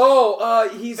 Lakers. Oh,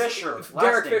 he's Fisher. Last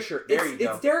Derek name. Fisher. There you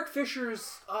go. It's Derek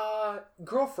Fisher's.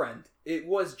 girlfriend. It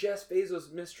was Jeff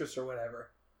Bezos' mistress or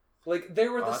whatever. Like, they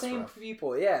were the same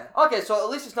people, yeah. Okay, so at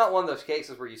least it's not one of those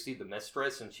cases where you see the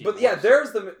mistress and she's... But yeah,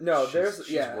 there's the... No,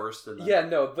 she's worse than that. Yeah,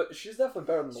 no, she's definitely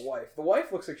better than the wife. The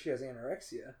wife looks like she has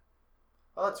anorexia.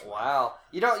 Oh, that's wow.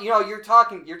 You're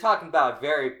talking about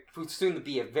soon to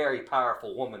be a very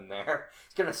powerful woman there.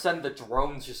 It's gonna send the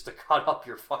drones just to cut up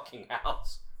your fucking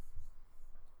house.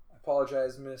 I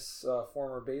apologize, Miss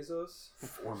former Bezos.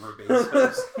 Former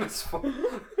Bezos.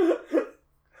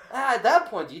 At that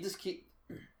point, you just keep.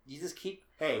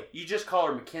 Hey, you just call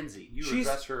her Mackenzie. You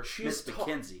address her Miss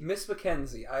Mackenzie. Miss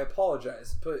Mackenzie, I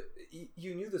apologize, but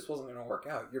you knew this wasn't going to work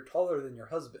out. You're taller than your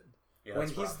husband. Yeah, when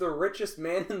he's the richest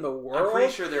man in the world. I'm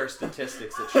pretty sure there are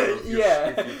statistics that show if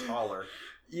you're taller.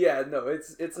 Yeah, no,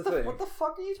 it's a thing. What the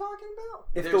fuck are you talking about?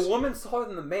 If the woman's taller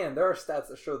than the man, there are stats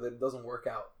that show that it doesn't work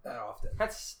out that often.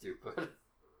 That's stupid.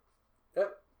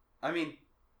 Yep. I mean,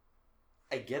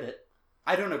 I get it.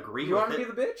 I don't agree with it. You want to be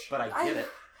the bitch? But I get it.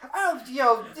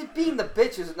 Being the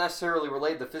bitch isn't necessarily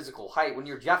related to physical height. When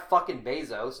you're Jeff fucking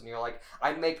Bezos and you're like,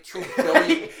 I make $2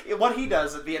 billion. What he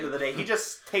does at the end of the day, he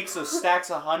just takes those stacks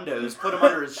of hundos, put them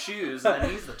under his shoes, and then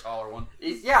he's the taller one.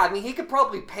 Yeah, I mean, he could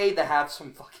probably pay to have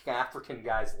some fucking African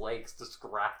guy's legs just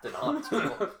grafted onto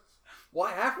him.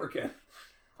 Why African?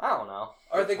 I don't know.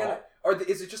 Are they gonna?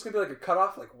 Is it just gonna be like a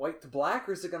cutoff, like white to black,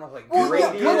 or is it gonna like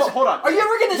gradient? Hold on. Are you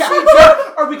ever gonna see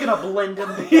Jeff? Are we gonna blend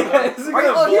them together? Yeah, is it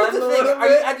gonna blend a little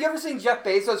bit? Have you ever seen Jeff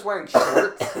Bezos wearing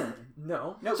shorts?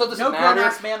 No. So does no it matter?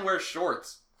 grown-ass man wears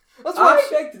shorts. I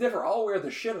beg to differ. I'll wear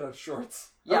the shit out of shorts.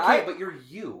 Yeah, okay, but you're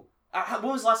you.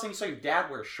 When was the last time you saw your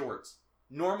dad wear shorts?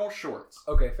 Normal shorts.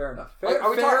 Okay, fair enough.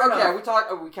 Are we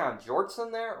counting jorts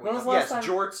in there? Yes,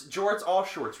 jorts, all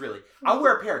shorts, really. I'll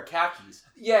wear a pair of khakis.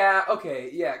 Yeah, okay,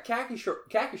 yeah. Khaki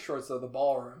shorts, though, the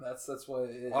ballroom. That's what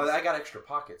it is. Oh, I got extra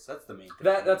pockets. That's the main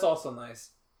thing. That's also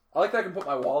nice. I like that I can put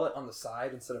my wallet on the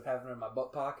side instead of having it in my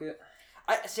butt pocket.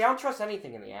 I don't trust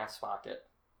anything in the ass pocket.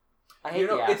 I hate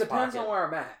the ass pocket. It depends on where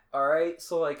I'm at, alright?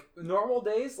 So, like, normal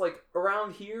days, like,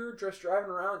 around here, just driving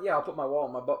around, yeah, I'll put my wallet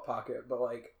in my butt pocket, but,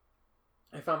 like,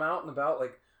 if I'm out and about,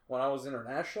 like, when I was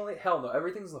internationally, hell no,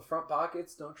 everything's in the front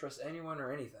pockets, don't trust anyone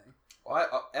or anything.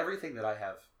 Well, everything that I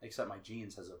have, except my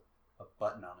jeans, has a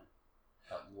button on it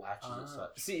that latches and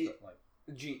such. See,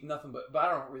 nothing but I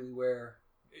don't really wear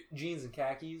jeans and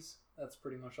khakis. That's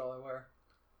pretty much all I wear.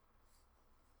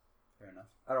 Fair enough.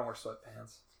 I don't wear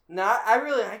sweatpants. No, I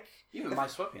really... Even my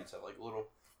sweatpants have, like, a little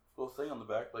thing on the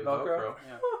back, like Velcro.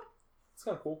 Yeah. It's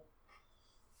kind of cool.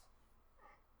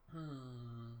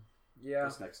 Yeah.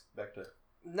 What's next? Back to...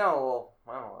 No,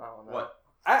 I don't know. What?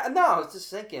 I was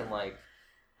just thinking, like...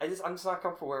 I'm just not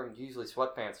comfortable wearing usually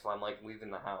sweatpants if I'm, like,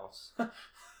 leaving the house.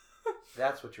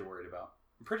 That's what you're worried about.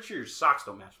 I'm pretty sure your socks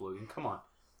don't match, Logan. Come on.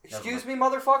 Excuse me,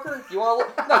 motherfucker? You want to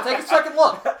look? No, take a second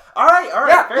look. All right.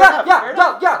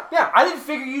 Yeah. I didn't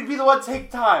figure you'd be the one to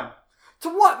take time. To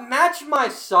what? Match my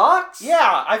socks?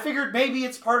 Yeah, I figured maybe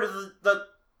it's part of the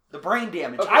brain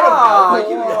damage. Okay. I don't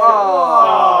know.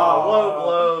 Low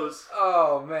blows.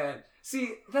 Oh, man.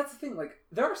 See, that's the thing. Like,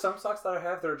 there are some socks that I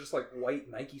have that are just, like, white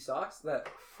Nike socks that,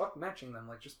 fuck matching them.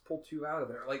 Like, just pull two out of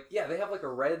there. Like, yeah, they have, like, a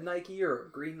red Nike or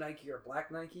a green Nike or a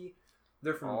black Nike.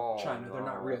 They're from China. No. They're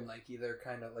not real Nike. They're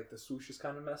kind of, like, the swoosh is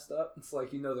kind of messed up. It's like,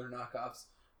 they're knockoffs.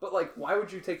 But, like, why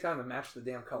would you take time to match the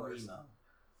damn colors?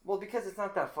 Well, because it's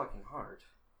not that fucking hard.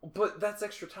 But that's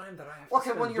extra time that I have to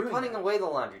spend when you're putting away the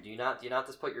laundry, do you not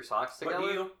just put your socks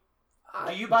together?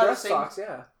 Do you buy the same socks?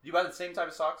 Yeah. Do you buy the same type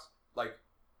of socks? Like,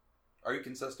 are you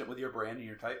consistent with your brand and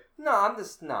your type? No,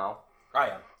 no. I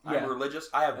am. I'm religious.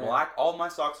 I have black. All my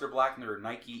socks are black, and they're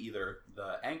Nike, either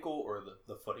the ankle or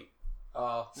the footy.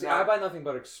 See, I buy nothing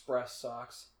but Express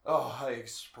socks. Oh,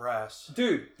 Express,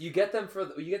 dude! You get them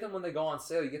when they go on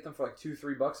sale. You get them for like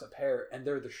 $2-3 a pair, and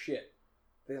they're the shit.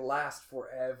 They last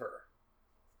forever.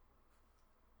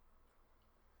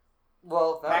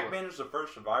 Well, Pac-Man is the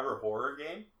first Survivor horror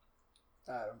game.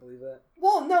 I don't believe that.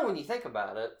 Well, no, when you think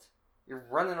about it, you're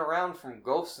running around from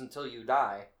ghosts until you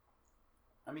die.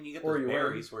 I mean, you get those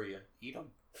berries where you eat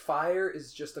them. Fire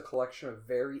is just a collection of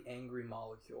very angry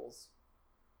molecules.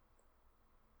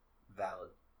 Valid.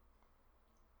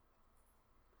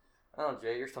 Oh,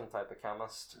 Jay, you're some type of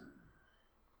chemist.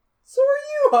 So are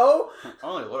you, ho!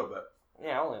 Only a little bit.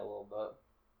 Yeah, only a little bit.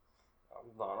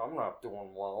 I'm not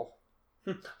doing well.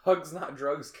 Hugs, not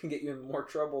drugs, can get you in more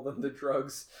trouble than the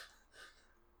drugs.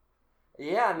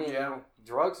 Yeah, I mean,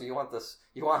 drugs, you want to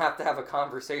have to have a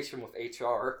conversation with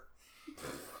HR.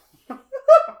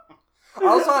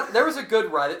 There was a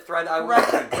good Reddit thread I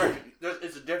read.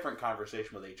 It's a different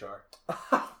conversation with HR.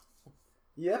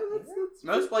 Yeah,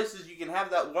 most places you can have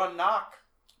that one knock.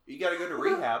 You got to go to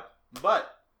rehab.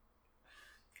 But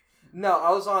No,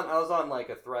 I was on like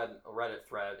a Reddit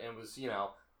thread, and it was,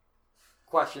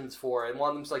 questions for it. And one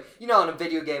of them's like, in a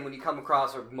video game, when you come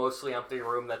across a mostly empty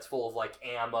room that's full of like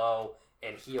ammo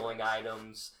and healing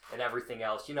items and everything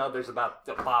else, there's the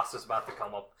boss is about to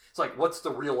come up. It's like, what's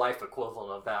the real life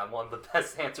equivalent of that? And one of the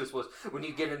best answers was when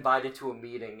you get invited to a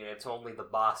meeting and it's only the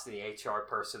boss and the HR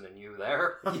person and you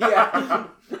there. Yeah.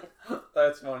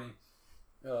 That's funny.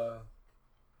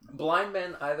 Blind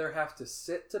men either have to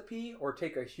sit to pee or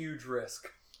take a huge risk.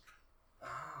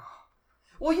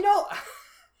 Well,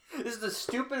 this is the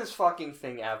stupidest fucking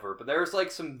thing ever, but there's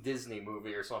like some Disney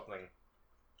movie or something.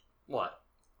 What?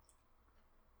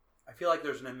 I feel like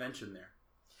there's an invention there.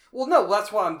 Well, no,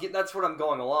 that's what I'm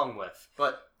going along with.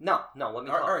 But no, let me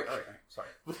talk. All right. Sorry.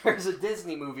 There's a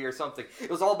Disney movie or something. It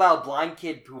was all about a blind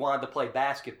kid who wanted to play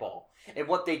basketball. And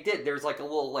what they did, there's like a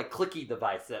little like clicky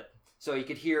device so you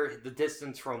could hear the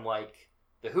distance from like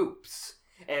the hoops.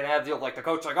 And have the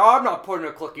coach like, oh, I'm not putting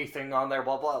a clicky thing on there,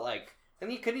 blah blah. Like,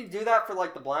 could he do that for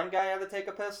like the blind guy had to take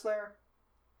a piss there?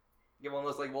 Get one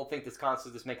of those like little things that's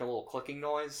constantly just making a little clicking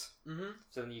noise. Mm-hmm.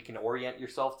 So then you can orient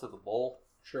yourself to the bowl.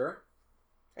 Sure.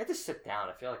 I just sit down.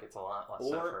 I feel like it's a lot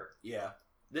less effort. Yeah.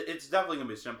 It's definitely going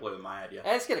to be simpler than my idea.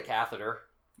 I just get a catheter.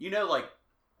 Like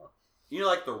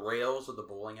the rails of the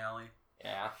bowling alley?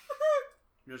 Yeah.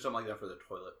 Something like that for the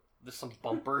toilet. Just some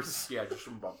bumpers. Yeah, just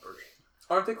some bumpers.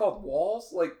 Aren't they called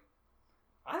walls? Like,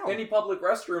 I don't... Any public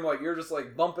restroom, like, you're just,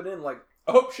 like, bumping in, like,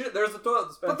 oh, shit, there's the toilet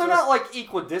dispenser. But they're not, like,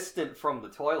 equidistant from the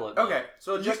toilet. Though. Okay,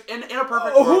 so just in a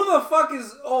perfect world...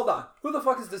 Hold on. Who the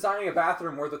fuck is designing a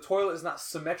bathroom where the toilet is not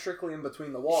symmetrically in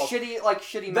between the walls? Shitty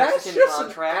Mexican that's just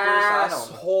contractors.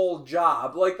 An asshole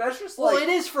job. Like, that's just well, it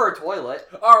is for a toilet.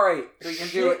 Alright. So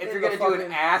if you're going to do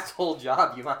an asshole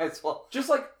job, you might as well. Just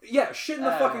like, shit in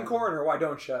the fucking corner, why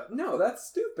don't you? No, that's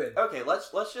stupid. Okay,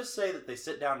 let's just say that they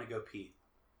sit down to go pee.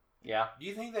 Yeah. Do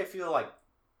you think they feel like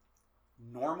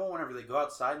normal whenever they go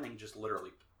outside and they can just literally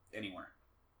anywhere?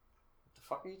 What the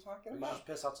fuck are you talking about? Just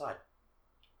piss outside.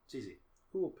 It's easy.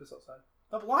 Who will piss outside?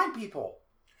 The blind people.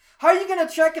 How are you going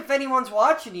to check if anyone's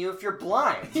watching you if you're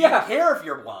blind? Do you care if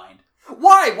you're blind?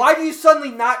 Why? Why do you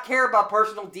suddenly not care about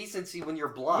personal decency when you're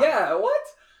blind? Yeah, what?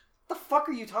 The fuck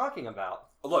are you talking about?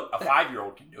 Look, a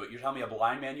 5-year-old can do it. You're telling me a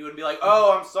blind man, you wouldn't be like,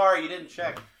 oh, I'm sorry, you didn't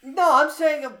check. No, I'm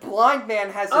saying a blind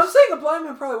man has I'm saying a blind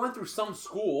man probably went through some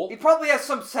school. He probably has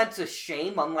some sense of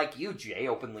shame, unlike you, Jay,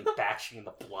 openly bashing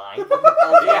the blind.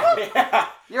 Yeah.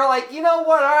 You're like, you know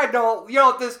what, I don't... You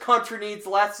know what this country needs?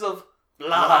 Less of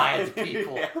blind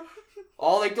people. Yeah.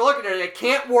 All they look at it, they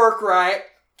can't work right,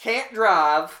 can't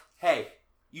drive. Hey,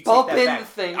 you bump take that into back.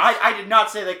 Things. I did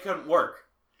not say they couldn't work.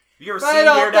 Have you ever seen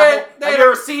Daredevil? Have you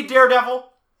ever seen Daredevil?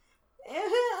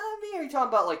 Are you talking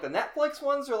about like the Netflix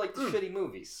ones or like the shitty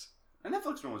movies? The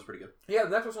Netflix one was pretty good. Yeah,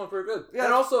 the Netflix one's pretty good. Yeah.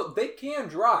 And also, they can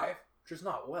drive, just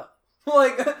not well.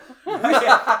 Like,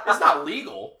 it's not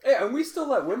legal. Yeah, and we still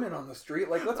let women on the street.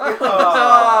 Like, let's get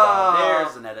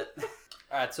there's an edit.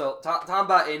 All right, so talking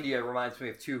about India reminds me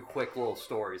of two quick little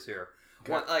stories here.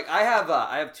 Okay. One, like I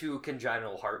have two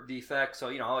congenital heart defects, so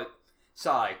I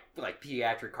saw like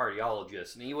pediatric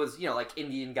cardiologist, and he was like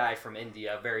Indian guy from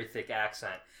India, very thick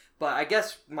accent. But I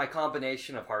guess my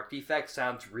combination of heart defects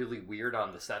sounds really weird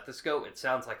on the stethoscope. It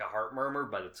sounds like a heart murmur,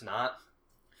 but it's not.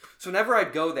 So whenever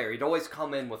I'd go there, he'd always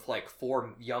come in with like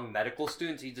 4 young medical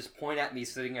students. He'd just point at me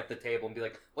sitting at the table and be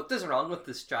like, "What is wrong with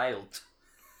this child?"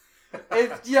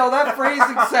 That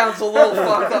phrasing sounds a little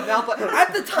fucked up now, but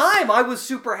at the time I was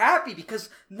super happy because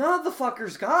none of the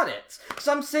fuckers got it.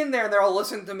 So I'm sitting there and they're all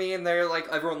listening to me and they're like,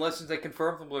 everyone listens, they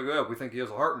confirm, I'm like, yeah, we think he has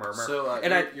a heart murmur. So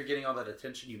you're getting all that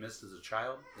attention you missed as a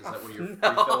child? Is that what you're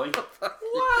refilling?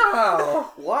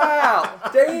 Wow.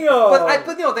 Damn.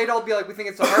 But they'd all be like, we think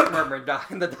it's a heart murmur,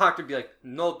 and the doctor'd be like,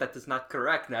 no, that is not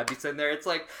correct. And I'd be sitting there, it's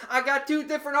like, I got 2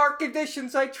 different heart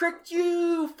conditions, I tricked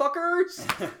you, fuckers.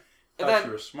 And then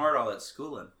you were smart all that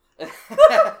schooling. And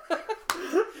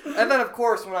then, of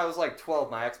course, when I was like 12,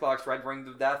 my Xbox Red ringed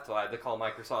to death, so I had to call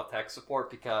Microsoft tech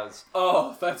support because...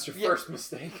 Oh, that's your first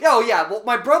mistake. Oh, yeah. Well,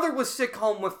 my brother was sick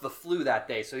home with the flu that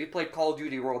day, so he played Call of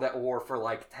Duty World at War for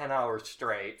like 10 hours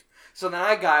straight. So then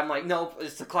I'm like, no,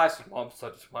 it's the classic mom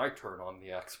said it's my turn on the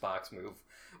Xbox move.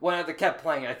 When I kept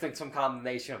playing, I think some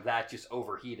combination of that just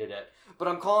overheated it. But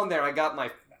I'm calling there, and I got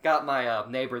my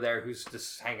neighbor there who's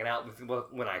just hanging out with me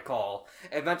when I call.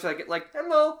 And eventually I get like,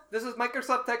 hello, this is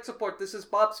Microsoft Tech Support. This is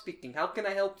Bob speaking. How can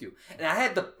I help you? And I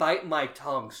had to bite my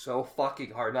tongue so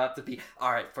fucking hard not to be,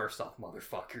 all right, first off,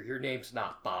 motherfucker, your name's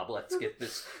not Bob. Let's get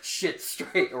this shit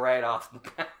straight right off the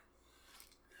bat.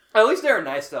 At least they were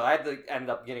nice, though. I had to end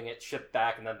up getting it shipped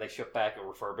back, and then they shipped back a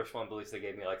refurbished one. But at least they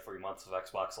gave me like 3 months of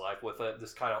Xbox Live with it.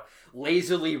 Just kind of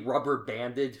lazily rubber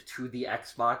banded to the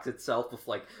Xbox itself with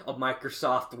like a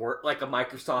Microsoft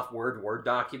Word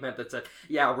document that said,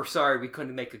 "Yeah, we're sorry, we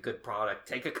couldn't make a good product.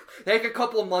 Take a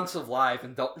couple of months of Live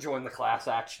and don't join the class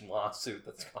action lawsuit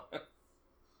that's coming."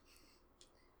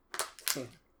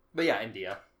 But yeah,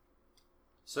 India.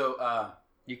 So,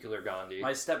 Nuclear Gandhi.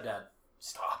 my stepdad,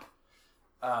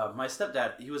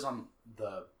 he was on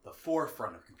the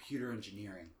forefront of computer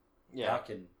engineering back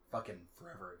in fucking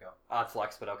forever ago. Odd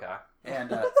flex, but okay. And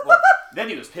then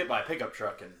he was hit by a pickup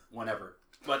truck and whatever.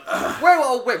 But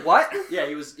wait, what? yeah,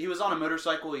 he was on a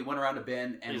motorcycle. He went around a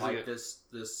bend and He's like like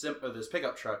this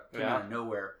pickup truck came out of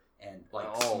nowhere and like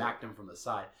smacked him from the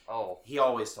side. Oh. He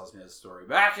always tells me this story.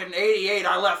 Back in '88,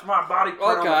 I left my body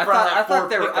print Okay, on the front of that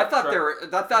Ford I thought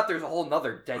pickup there was a whole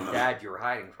nother dead dad you were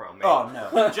hiding from. Man. Oh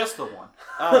no, just the one.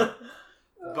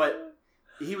 But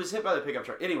he was hit by the pickup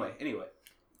truck. Anyway,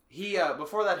 he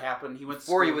before that happened, he went to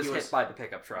Before school. he was hit by the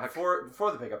pickup truck.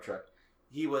 Before the pickup truck,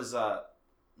 he was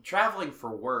traveling for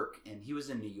work, and he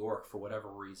was in New York for whatever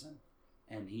reason,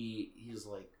 and he's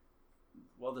like,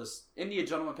 well, this Indian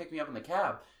gentleman picked me up in the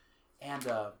cab, and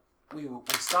we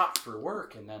stopped for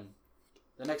work, and then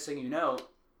the next thing you know,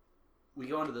 we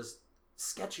go into this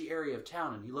sketchy area of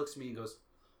town, and he looks at me and goes,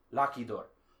 "Lucky door,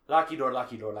 lucky door,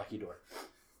 lucky door, lucky door."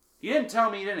 He didn't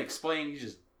tell me, he didn't explain, he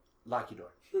just, "Lucky door."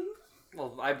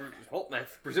 Well, I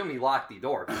presume he locked the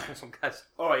door. Some guys.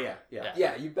 Oh yeah.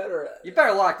 Yeah, you better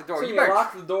lock the door. So you you better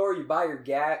lock the door, you buy your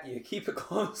gat, you keep it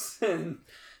close, and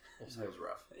It was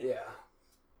rough. yeah.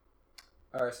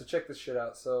 Alright, so check this shit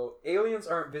out. So, aliens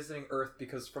aren't visiting Earth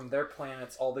because from their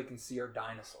planets, all they can see are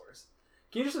dinosaurs.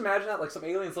 Can you just imagine that? Like, some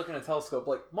aliens looking at a telescope,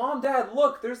 like, "Mom, Dad,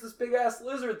 look, there's this big-ass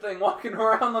lizard thing walking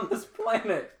around on this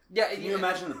planet." Yeah. Can you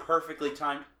imagine the perfectly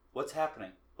timed, what's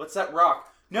happening? What's that rock?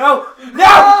 No! No!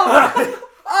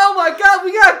 Oh my God!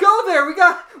 We gotta go there.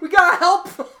 We gotta help.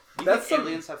 You That's think some-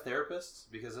 aliens have therapists?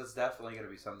 Because that's definitely going to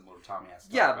be something where Tommy has to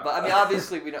talk Yeah, about. but I mean,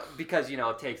 obviously we know because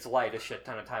it takes light a shit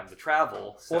ton of time to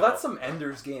travel. So. Well, that's some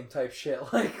Ender's Game type shit.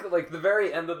 Like the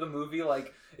very end of the movie,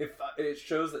 like, if it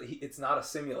shows that it's not a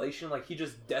simulation, like, he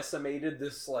just decimated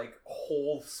this, like,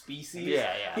 whole species.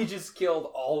 Yeah. He just killed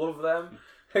all of them,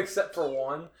 except for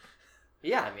one.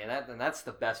 Yeah, I mean that's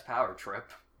the best power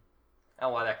trip. I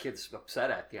don't know why that kid's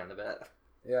upset at the end of it.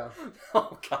 Yeah.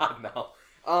 Oh God, no.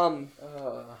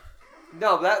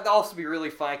 No, that'd also be really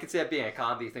fun. I could see that being a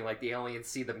comedy thing, like the aliens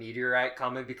see the meteorite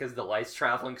coming because the light's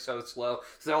traveling so slow.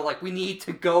 So they're like, we need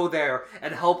to go there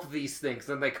and help these things.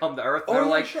 Then they come to Earth and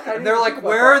they're like,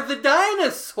 where are the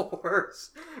dinosaurs?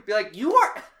 Be like, you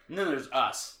are. And then there's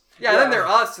us. Yeah, then they're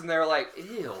us, and they're like,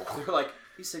 ew. They're like,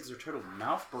 these things are total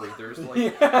mouth breathers. Like,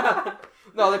 Yeah.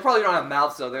 No, they probably don't have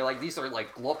mouths though. They're like, these are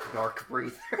like Glupnark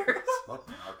breathers.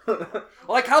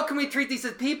 Like, how can we treat these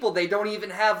as people? They don't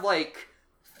even have like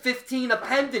 15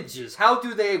 appendages. How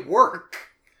do they work?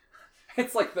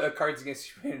 It's like the Cards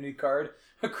Against Humanity card.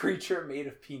 A creature made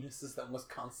of penises that must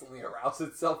constantly arouse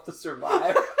itself to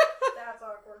survive. That's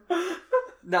awkward.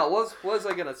 Now, what was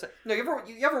I gonna say? No,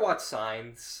 you ever watch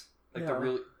Signs? Like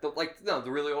No.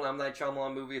 the really old M. Night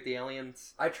Shyamalan movie with the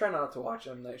aliens? I try not to watch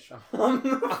M. Night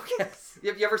Shyamalan. Okay.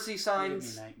 You ever see give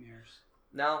Signs? me nightmares.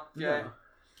 No? Yeah. No.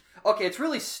 Okay, it's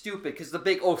really stupid because the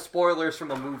big spoilers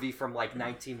from a movie from like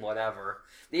 19 whatever.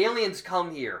 The aliens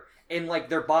come here and like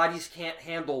their bodies can't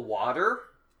handle water,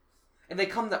 and they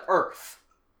come to Earth,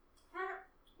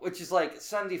 which is like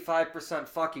 75%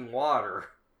 fucking water.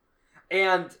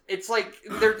 And it's like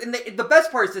the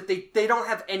best part is that they don't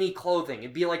have any clothing.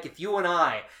 It'd be like if you and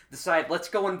I decide let's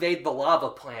go invade the lava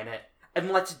planet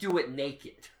and let's do it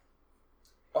naked.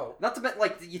 Oh. Not to mention,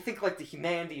 like, you think, like, the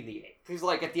humanity in the... Because,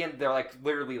 like, at the end, they're, like,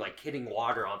 literally, like, hitting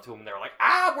water onto them, and they're like,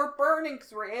 we're burning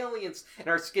because we're aliens, and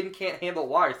our skin can't handle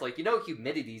water. It's like,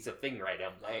 humidity's a thing right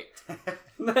now, right?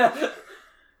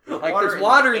 Like, there's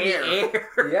water in the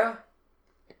air. Yeah.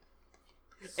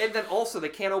 And then also, they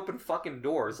can't open fucking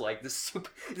doors. Like, this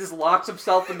just locks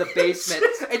himself in the basement.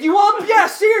 And you all... Yeah,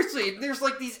 seriously! There's,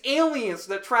 like, these aliens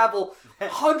that travel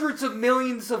hundreds of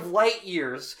millions of light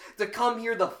years to come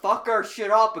here to fuck our shit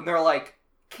up, and they're like,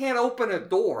 can't open a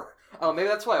door. Oh, maybe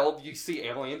that's why all you see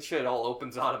alien shit all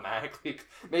opens automatically.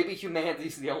 Maybe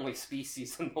humanity's the only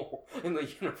species in the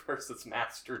universe that's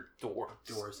mastered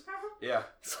doors. Yeah.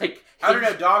 It's like... I don't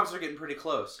know, dogs are getting pretty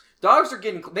close. Dogs are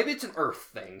getting... Maybe it's an Earth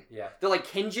thing. Yeah. They're like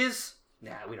hinges?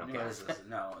 Nah, we don't No, get it.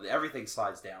 no, everything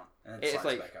slides down and then It's slides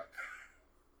like- back up.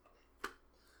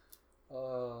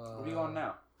 What What are you on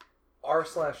now?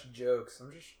 R/jokes.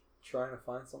 I'm just trying to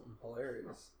find something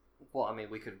hilarious. Well, I mean,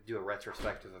 we could do a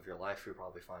retrospective of your life. We'd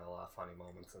probably find a lot of funny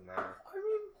moments in there. I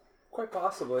mean, quite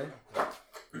possibly.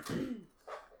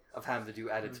 Of having to do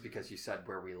edits because you said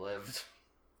where we lived.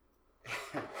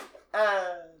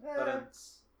 But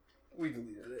We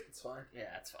deleted it. It's fine.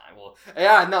 Yeah, it's fine. Well,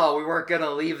 yeah, no, we weren't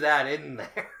gonna leave that in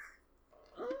there.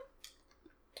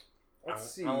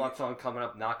 Let's see. I don't want someone coming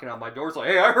up knocking on my door. It's like,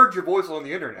 hey, I heard your voice on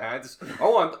the internet. I just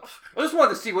wanted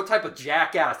to see what type of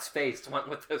jackass face went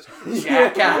with those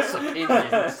jackass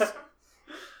opinions.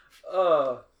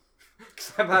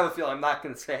 Because I have a feeling I'm not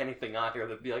going to say anything on here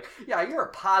that'd be like, yeah, you're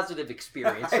a positive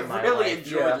experience in my I really life.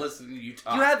 enjoyed listening to you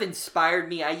talk. You have inspired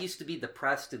me. I used to be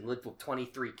depressed and lived with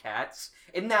 23 cats,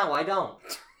 and now I don't.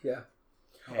 Yeah.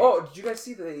 Hey. Oh, did you guys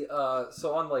see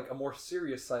so on like a more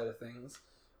serious side of things,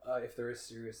 if there is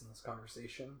serious in this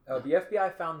conversation, the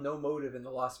FBI found no motive in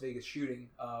the Las Vegas shooting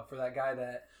for that guy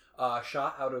that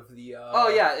shot out of the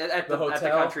at the hotel, at the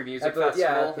country music festival.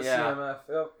 Yeah, at the CMF.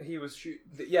 Oh, he was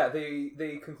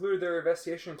they concluded their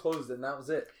investigation and closed it, and that was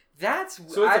it.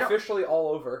 So it's officially all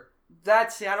over. I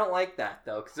don't like that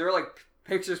though, because there are like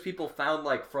pictures people found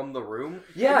like from the room.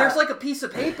 Yeah, and there's like a piece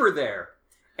of paper there,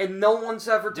 and no one's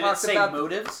ever Did talked it say about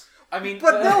motives. I mean,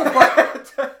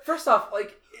 but first off,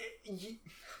 like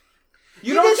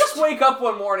you don't just wake up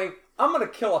one morning, I'm gonna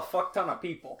kill a fuck ton of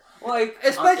people. Like,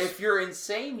 especially if you're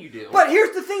insane, you do. But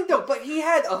here's the thing, though. But he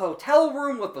had a hotel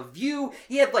room with a view.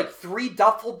 He had like 3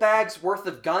 duffel bags worth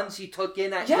of guns he took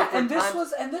in at different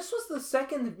times. And this was the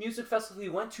second music festival he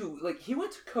went to. Like, he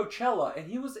went to Coachella, and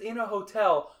he was in a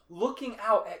hotel looking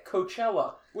out at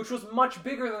Coachella, which was much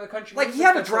bigger than the country. Like, he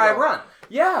had a dry run.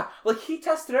 Yeah, like he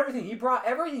tested everything. He brought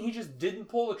everything. He just didn't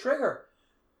pull the trigger.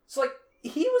 So like,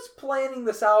 he was planning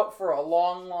this out for a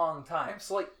long, long time.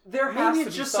 So, like, there has to be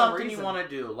just some something reason. you want to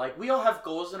do. Like, we all have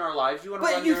goals in our lives. You want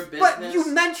to run your own business. But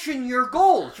you mention your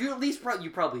goals. You at least you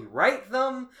probably write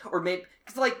them, or maybe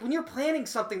because like when you're planning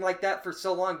something like that for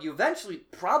so long, you eventually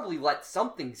probably let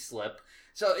something slip.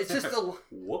 So it's just a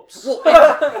whoops.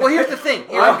 Well, here's the thing.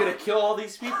 I'm gonna kill all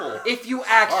these people. If you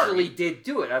actually did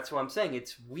do it, that's what I'm saying.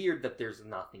 It's weird that there's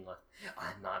nothing left.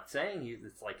 I'm not saying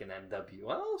it's like an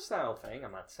NWO style thing.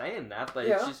 I'm not saying that, but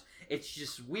it's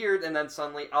just weird. And then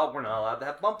suddenly, we're not allowed to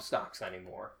have bump stocks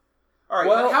anymore. All right,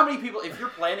 but how many people? If you're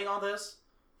planning all this,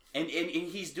 and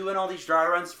he's doing all these dry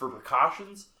runs for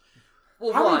precautions,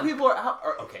 how many people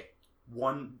are okay?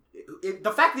 One.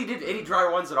 The fact that he did any dry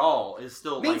runs at all is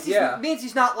still means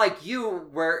he's not like you,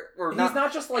 he's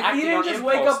not just like he didn't just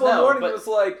wake up one morning and was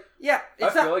like, I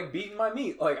feel like beating my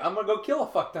meat. Like, I'm gonna go kill a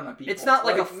fuck ton of people. It's not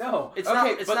like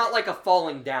It's not like a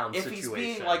falling down if situation. If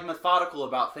he's being like methodical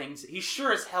about things, he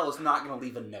sure as hell is not gonna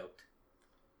leave a note.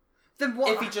 Then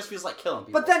what? If he just feels like killing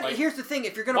people. But then here's the thing: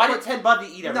 if you're gonna did Ted Bundy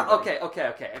eat everybody? No,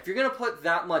 okay. If you're gonna put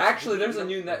that much, actually, there's a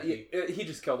new he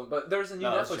just killed him. But there's a new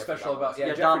Netflix special about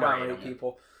Jeffrey Dahmer ate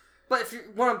people. But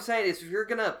what I'm saying is, if you're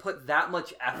gonna put that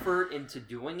much effort into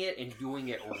doing it and doing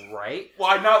it right,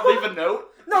 why not leave a note?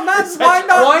 No,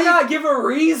 why not give a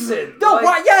reason? No,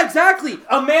 why? Yeah, exactly.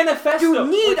 A manifesto. You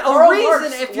need a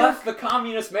reason if you left the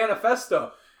Communist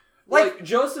Manifesto. Like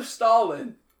Joseph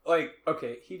Stalin. Like,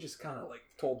 okay, he just kind of like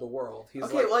told the world. He's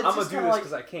I'm gonna do this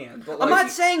because I can. But I'm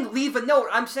not saying leave a note.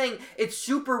 I'm saying it's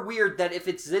super weird that if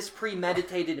it's this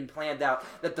premeditated and planned out,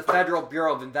 that the Federal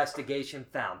Bureau of Investigation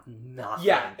found nothing.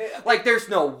 Yeah. Like, there's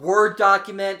no Word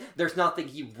document. There's nothing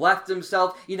he left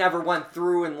himself. He never went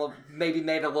through and maybe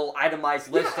made a little itemized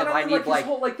list of I need like...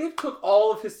 Whole, they took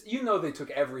all of his... You know they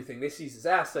took everything. They seized his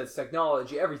assets,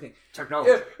 technology, everything.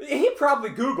 Technology. He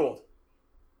probably Googled,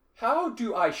 how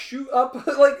do I shoot up...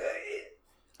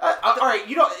 all right,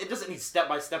 it doesn't need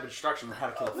step-by-step instruction on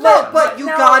how to kill a No, but you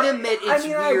gotta admit it's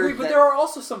weird. I agree, but there are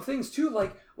also some things, too,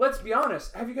 like, let's be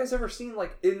honest, have you guys ever seen,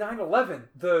 like, in 9/11,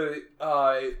 the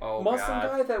Muslim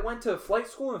guy that went to flight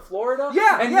school in Florida?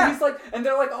 Yeah, and he's like, and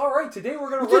they're like, all right, today we're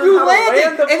gonna learn how landing, to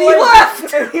land the plane. And he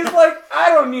left! And he's like, I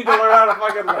don't need to learn how to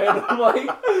fucking land a plane.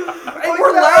 And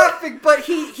we're laughing, but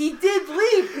he did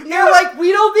leave. Yeah. You're like,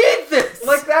 we don't need this.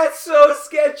 Like, that's so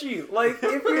sketchy. Like,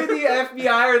 if you're the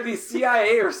FBI or the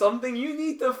CIA or something, you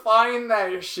need to find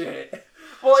that shit.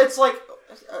 Well, it's like...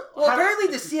 apparently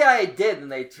the CIA did,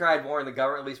 and they tried warning the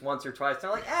government at least once or twice.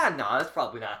 They're like, no, that's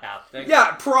probably not happening.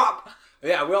 Yeah,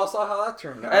 Yeah, we all saw how that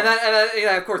turned out. And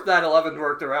then of course, 9/11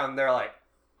 worked around, and they're like,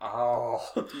 oh.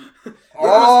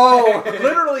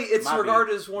 Literally, it's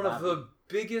regarded as one of the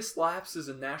biggest lapses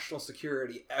in national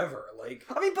security ever. Like,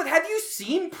 I mean, but have you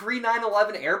seen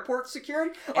pre-9/11 airport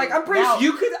security? Like, And I'm pretty now- sure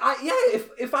you could,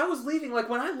 if I was leaving, like,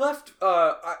 when I left,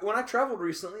 when I traveled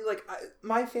recently, like,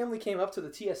 my family came up to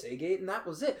the TSA gate, and that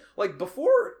was it. Like,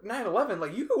 before 9/11,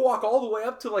 like, you could walk all the way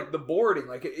up to, like, the boarding.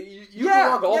 Like, you could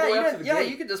walk all the way up to the gate.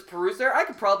 you could just peruse there. You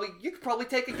could probably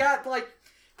take a guy, like...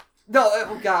 No,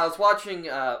 oh god, I was watching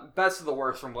Best of the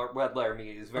Worst from Red Letter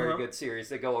Media's very good series.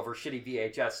 They go over shitty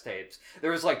VHS tapes.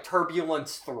 There was like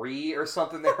Turbulence 3 or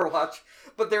something they were watching.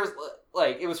 But there's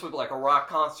like, it was with like a rock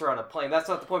concert on a plane. That's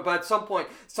not the point. But at some point,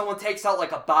 someone takes out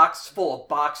like a box full of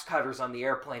box cutters on the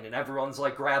airplane, and everyone's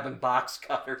like grabbing box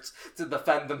cutters to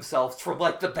defend themselves from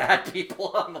like the bad people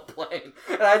on the plane.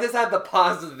 And I just had to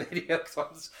pause the video because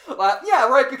I'm just, yeah,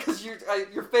 right, because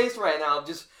your face right now,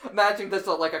 just imagine this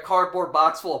like a cardboard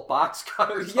box full of box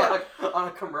cutters on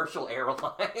a commercial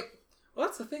airline. Well,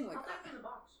 that's the thing. Like, How's that in the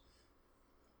box?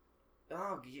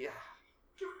 Oh, yeah.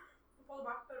 All the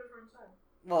box cutters were inside.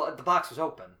 Well, the box was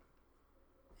open.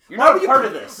 You're not a part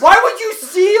of this. Why would you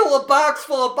seal a box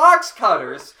full of box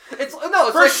cutters? It's For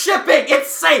like shipping, it's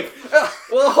safe.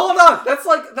 well, hold on. That's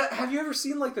like that. Have you ever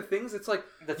seen like the things? It's like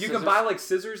The you scissors? can buy like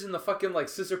scissors in the fucking like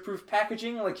scissor-proof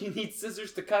packaging. Like you need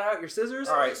scissors to cut out your scissors.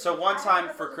 All right, so one time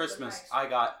for Christmas,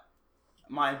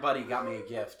 my buddy got me a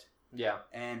gift, Yeah.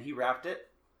 and he wrapped it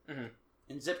Mhm.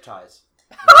 in zip ties.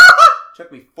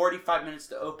 Took me 45 minutes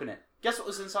to open it. Guess what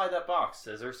was inside that box?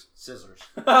 Scissors. Scissors.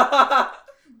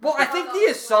 Well, I think the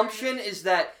assumption is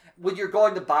that when you're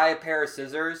going to buy a pair of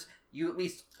scissors, you at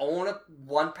least own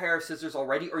one pair of scissors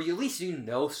already, or you at least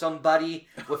know somebody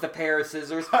with a pair of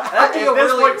scissors. At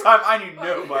this point in time, I knew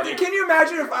nobody. Can you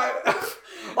imagine if I,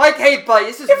 like, hey, buddy,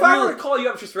 this is if I really... were to call you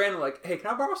up just random, like, hey,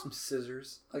 can I borrow some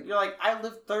scissors? Like, You're like, I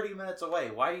live 30 minutes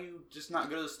away. Why do you just not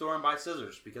go to the store and buy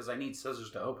scissors? Because I need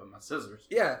scissors to open my scissors.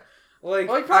 yeah, like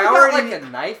Well, he probably I got, already like, a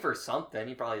knife or something.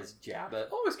 He probably just jab it.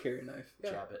 always carry a knife.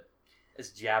 Yeah. Jab it.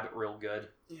 Just jab it real good.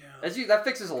 Yeah. That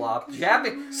fixes a lot.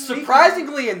 Jabbing,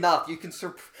 surprisingly enough, you can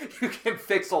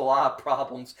fix a lot of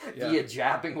problems via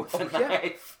jabbing with a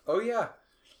knife. Oh yeah.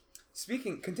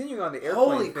 Continuing on the airplane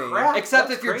Holy thing. crap! Except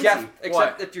That's if you're crazy. Jeff.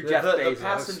 Except What? if you're Jeff the Bezos.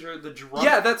 passenger, the drunk.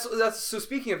 Yeah, that's so.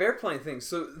 Speaking of airplane things,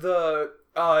 so the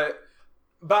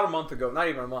about a month ago, not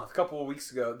even a month, a couple of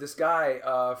weeks ago, this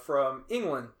guy from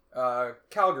England,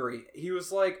 Calgary, he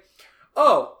was like,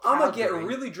 "Oh, I'm gonna get Calgary?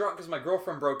 really drunk because my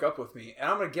girlfriend broke up with me, and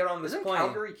I'm gonna get on this Isn't plane."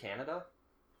 Calgary, Canada?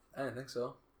 I didn't think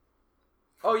so.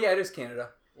 Oh yeah, it is Canada.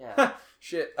 Yeah.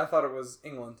 Shit, I thought it was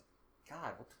England.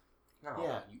 God. What the... No.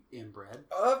 Yeah, you inbred.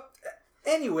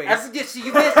 Anyways,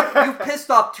 You pissed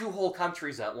off two whole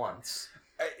countries at once.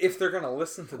 if they're gonna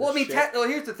listen to this, Well, I mean, shit.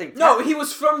 here's the thing. No, he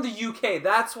was from the UK.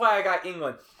 That's why I got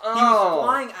England. He was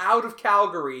flying out of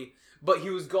Calgary, but he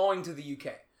was going to the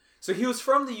UK. So he was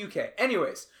from the UK.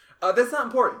 Anyways, that's not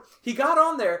important. He got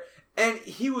on there, and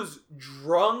he was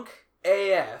drunk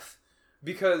AF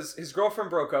because his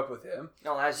girlfriend broke up with him.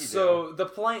 No, as you So the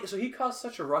plane, so he caused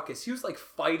such a ruckus. He was like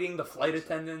fighting the flight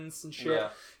attendants and shit. Yeah.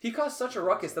 He caused such a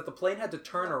ruckus that the plane had to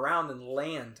turn around and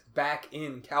land back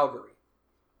in Calgary.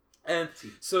 And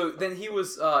so then he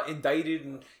was indicted,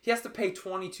 and he has to pay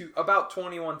about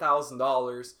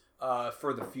 $21,000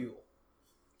 for the fuel.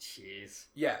 Jeez.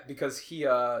 Yeah, because he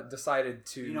decided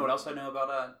to. You know what else I know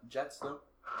about jets, though?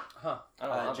 Huh? I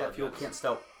don't know. Jet fuel can't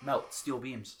melt steel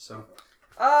beams, so...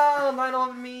 Oh,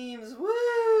 9/11 memes.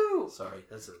 Woo! Sorry,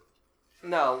 that's a...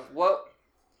 No, what...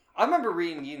 I remember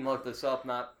reading, you can look this up,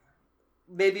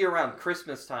 maybe around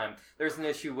Christmas time, there's an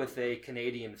issue with a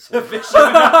Canadian steel beams.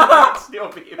 I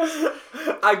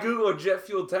googled jet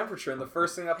fuel temperature, and the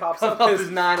first thing that pops up is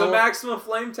the maximum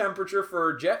flame temperature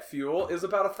for jet fuel is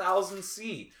about 1,000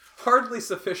 C. Hardly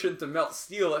sufficient to melt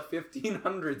steel at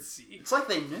 1,500 C. It's like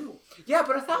they knew. Yeah,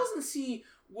 but 1,000 C...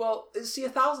 Well, see,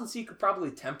 1,000 C could probably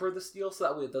temper the steel so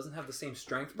that way it doesn't have the same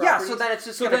strength properties. Yeah, so then it's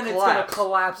just so going then to it's collapse. going to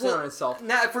collapse in Well, on itself.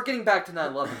 Now, if we're getting back to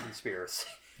 9/11 conspiracy,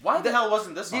 Why the hell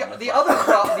wasn't this on the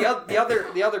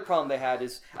other problem they had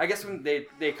is, I guess when they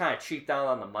kind of cheaped out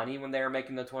on the money when they were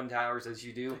making the Twin Towers, as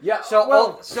you do. Yeah.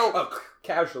 So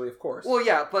casually, of course. Well,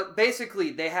 yeah, but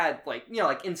basically they had like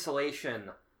insulation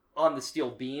on the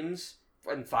steel beams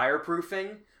and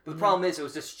fireproofing. But the problem is it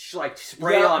was just like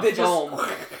spray on foam.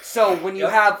 So when you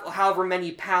have however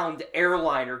many pound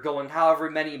airliner going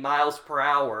however many miles per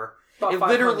hour, About It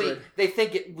 500. literally, they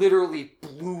think it literally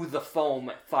blew the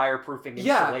foam fireproofing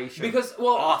insulation because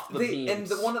off the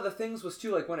beams. And one of the things was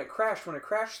too, like when it crashed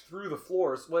through the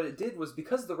floors, what it did was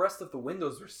because the rest of the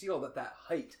windows were sealed at that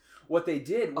height, what they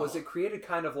did was it created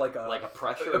kind of like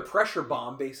a pressure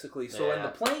bomb, basically. So when the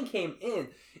plane came in,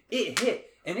 it hit.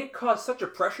 And it caused such a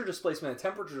pressure displacement, a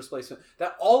temperature displacement,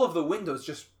 that all of the windows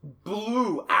just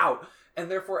blew out.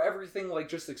 And therefore everything like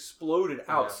just exploded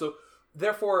out. Yeah. So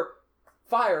therefore,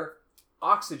 fire,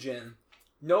 oxygen,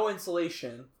 no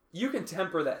insulation, you can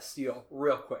temper that steel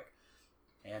real quick.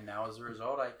 And now as a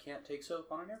result, I can't take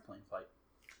soap on an airplane flight.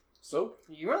 Soap?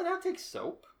 You really not take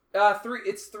soap?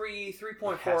 It's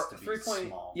 3.4 It has to be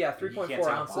small. Yeah, You can't 3.4 take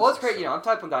ounces. Well, that's great. You know, I'm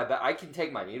type 1 diabetic. I can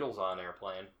take my needles on an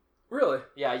airplane. Really?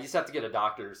 Yeah, you just have to get a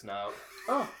doctor's note.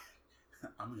 Oh.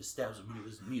 I'm gonna stab somebody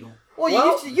with this needle.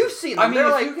 Well, you've seen them. I mean,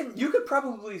 They're if you could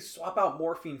probably swap out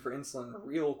morphine for insulin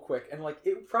real quick, and like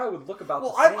it probably would look about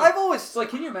well, the same. I've always So, like,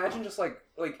 can you imagine just like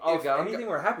Oh, if God, anything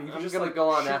were to happen, you could I'm just gonna like go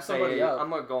on shoot somebody up.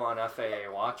 I'm gonna go on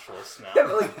FAA watch list now. Yeah,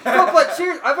 but, like, no, but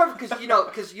seriously, I've ever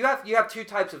because you have two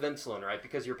types of insulin, right?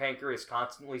 Because your pancreas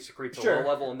constantly secretes a Sure. low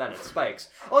level and then it spikes.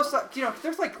 Also,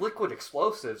 there's like liquid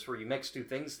explosives where you mix two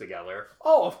things together.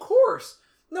 Oh, of course.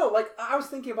 No, like I was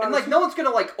thinking about And it like too. no one's gonna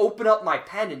like open up my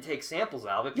pen and take samples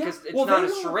out of it because it's well, not they a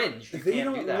don't- syringe. You They can't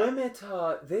don't do that. limit.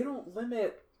 They don't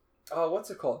limit. What's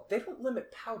it called? They don't limit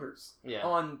powders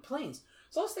on planes.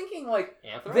 So I was thinking, like,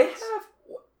 Anthrax? they have.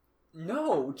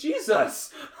 No,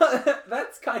 Jesus,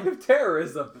 that's kind of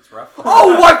terrorism. It's rough.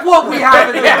 Oh, like what we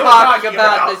haven't been Yeah, talking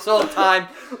about about. this whole time.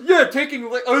 Yeah, taking.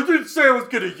 I didn't say I was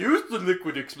gonna use the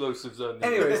liquid explosives on this.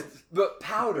 Anyways, but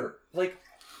powder, like,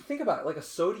 think about it, like a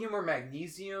sodium or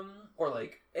magnesium or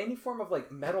like any form of like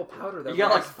metal powder that You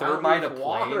got, like, reacts badly thermite with a plane?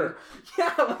 water.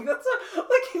 Yeah, like that's like,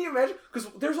 can you imagine? Because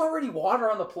there's already water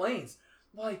on the planes.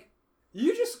 Like,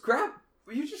 you just grab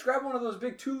one of those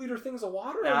big 2-liter things of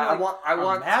water. Yeah, and, I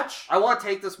want match. I want to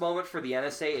take this moment for the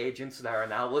NSA agents that are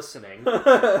now listening.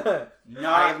 Not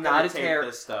I am not gonna a take terror-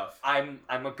 this stuff. I'm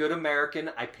a good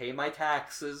American. I pay my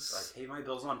taxes. I pay my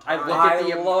bills on I time. look at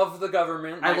I the- love the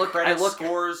government. I My look- credit I look-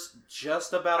 scores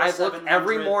just about a I 700. look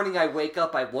every morning. I wake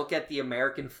up. I look at the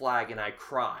American flag and I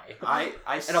cry. I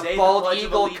And say a the bald Pledge of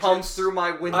eagle Allegiance. comes through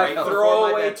my window. I before throw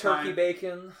my away bedtime. turkey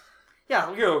bacon.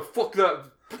 Yeah, fuck that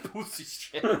pussy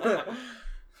shit.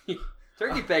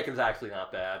 Turkey bacon's actually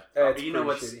not bad. It's You know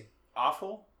pretty what's shitty.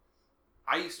 awful?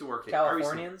 I used to work at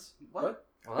Californians? What?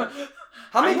 What?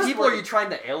 How many I people work- are you trying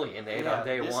to alienate on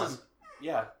day this one? is-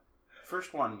 yeah.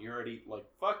 First one, you're already like,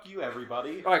 fuck you,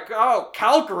 everybody. Like, oh,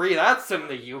 Calgary, that's in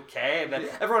the UK. And then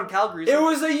everyone in Calgary's It like,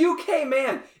 was a UK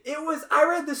man. I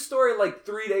read this story like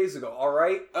 3 days ago,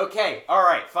 alright? Okay,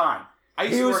 alright, fine. I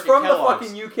used He to was work from at the Kellogg's.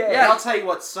 fucking UK. Yeah. I'll tell you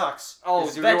what sucks. Oh,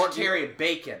 is do you want- vegetarian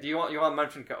bacon. Do you want to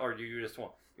mention, or do you just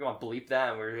want to bleep that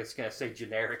and we're just going to say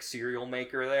generic cereal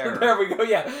maker there? There we go,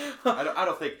 yeah. I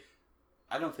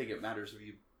don't think it matters if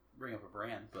you bring up a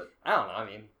brand, but I don't know, I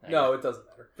mean. No, it doesn't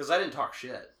matter. because I didn't talk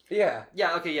shit Yeah.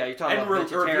 Yeah, okay, yeah, you're talking and about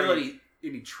reveal vegetarian.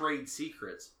 any trade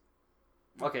secrets.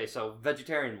 Okay, so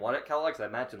vegetarian what at Kellogg's? I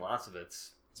imagine lots of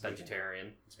it's bacon.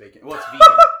 vegetarian. It's bacon. Well, it's vegan.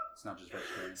 It's not just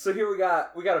vegetarian. So here we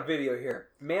got a video here.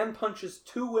 Man punches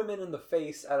 2 women in the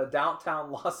face at a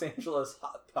downtown Los Angeles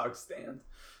hot dog stand.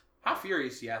 How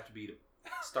furious do you have to be to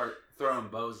start throwing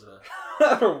bows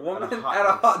at A woman at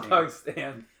a hot dog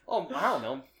stand. Oh, I don't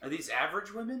know. Are these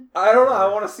average women? I don't know. I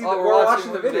want to see Oh, the. we're We're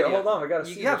watching watching the the video. video. Hold on, we gotta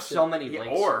see. You have this so shit. many Yeah,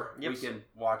 links. or You we have can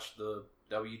watch the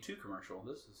W2 commercial.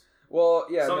 This is Well,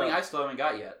 yeah. something no. I still haven't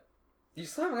got yet. You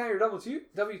still haven't got your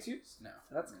W2s? No,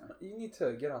 That's no. you need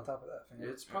to get on top of that. Fam.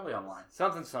 It's probably online.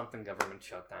 Something government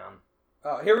shutdown.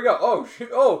 Here we go. Oh shit.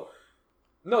 Oh.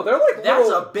 No, they're like That's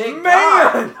little- a big man.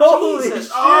 guy. Holy Jesus.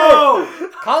 shit!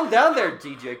 Oh! Calm down there,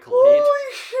 DJ Khalid.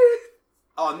 Holy shit!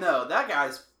 Oh no, that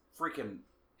guy's freaking.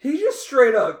 He just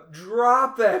straight up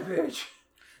dropped that bitch.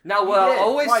 Now, He what I'll did,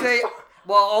 always twice. say,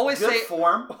 well, I'll always Good say,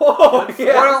 form. Oh Good what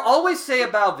yeah. I'll always say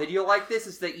about video like this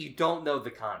is that you don't know the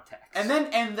context. And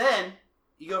then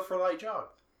you go for a light jog.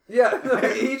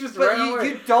 Yeah. He just but ran away.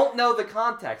 you don't know the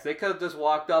context. They could have just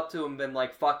walked up to him and been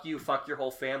like, "Fuck you, fuck your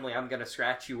whole family. I'm gonna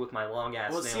scratch you with my long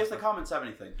ass Well, nails." let's see if the comments have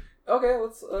anything. Okay,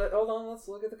 let's hold on. Let's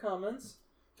look at the comments.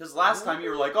 Because last time you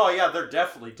were like, "Oh yeah, they're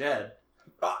definitely dead."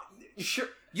 Sure,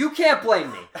 you can't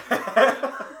blame me.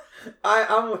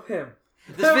 I'm with him.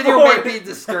 This video may be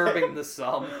disturbing to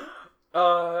some.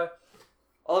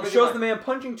 It shows the man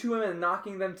punching 2 women and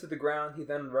knocking them to the ground. He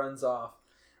then runs off.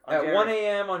 At 1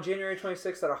 a.m. on January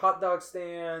 26th at a hot dog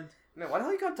stand, Man, why the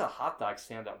hell you got to a hot dog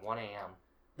stand at 1 a.m.?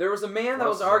 there was a man that What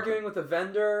was else is arguing with a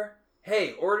vendor.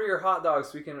 Hey, order your hot dogs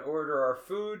so we can order our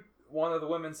food. One of the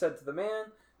women said to the man.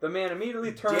 The man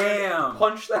immediately turned Damn. and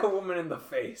punched that woman in the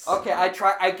face. Okay,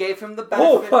 I gave him the benefit.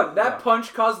 Oh, fuck. That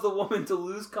punch caused the woman to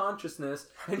lose consciousness,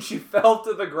 and she fell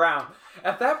to the ground.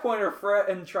 At that point, her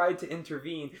friend tried to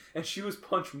intervene, and she was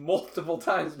punched multiple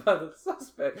times by the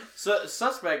suspect. So,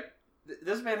 suspect,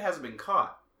 this man hasn't been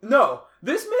caught. No,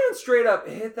 this man straight up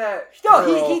hit that No,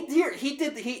 girl.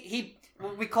 he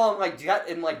we call him like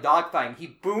in like dogfighting. He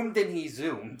boomed and he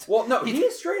zoomed. Well, no, he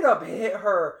straight up hit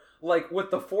her, like, with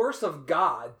the force of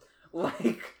God.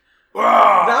 Like,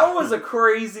 that was a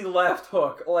crazy left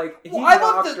hook. Like, he Well, I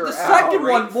love knocked her the out. second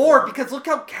Right one more for- because look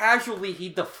how casually he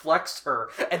deflects her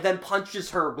and then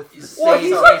punches her with the Well, same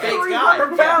he's a like big thing.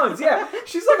 300 guy. pounds. Yeah,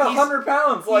 she's like 100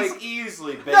 pounds. Like, He's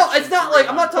easily been. No, it's not like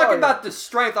I'm not talking Oh, yeah. about the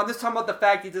strength. I'm just talking about the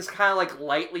fact he just kind of like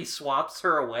lightly swaps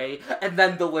her away and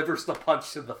then delivers the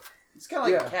punch to the. It's kind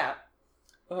of like Yeah. a cat.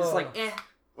 It's like eh.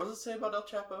 What does it say about El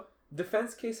Chapo?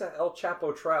 defense case at El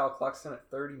Chapo trial clocks in at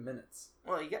 30 minutes.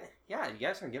 Well, you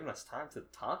guys aren't giving us time to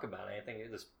talk about anything.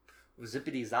 It just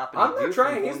zippity zoppity. I'm not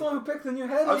trying. He's the one who picked the new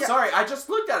head. I'm sorry, I just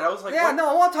looked at it. I was like, Yeah, what? no,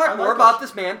 I want to talk I more like about El-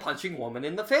 this man punching woman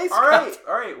in the face. All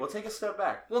right, we'll take a step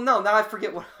back. Well, no, now I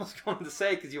forget what I was going to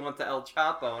say because you went to El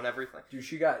Chapo and everything. Dude,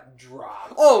 she got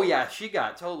dropped. Oh yeah, she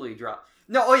got totally dropped.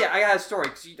 No, oh yeah, I got a story.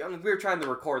 Cause we were trying to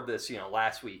record this,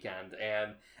 last weekend,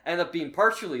 and ended up being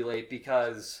partially late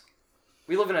because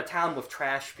we live in a town with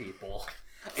trash people,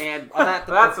 and I'm at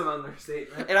the That's an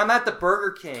understatement. and I'm at the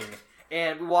Burger King,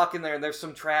 and we walk in there, and there's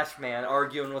some trash man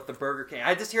arguing with the Burger King.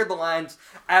 I just hear the lines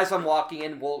as I'm walking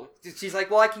in. Well, she's like,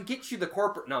 "Well, I can get you the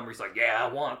corporate number." He's like, "Yeah, I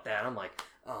want that." I'm like,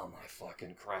 "Oh my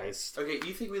fucking Christ!" Okay,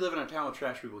 you think we live in a town with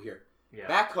trash people here? Yeah.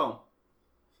 Back home,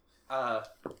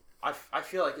 I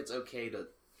feel like it's okay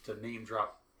to name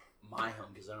drop my home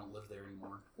because I don't live there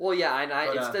anymore. Well, yeah,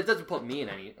 But, it doesn't put me in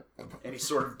any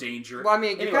sort of danger. Well, I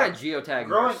mean, Anyway, you're kind of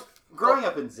geotagging. growing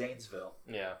up in Zanesville.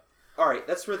 Yeah. All right,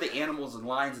 that's where the animals and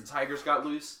lions and tigers got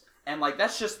loose, and like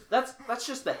that's just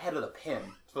the head of the pin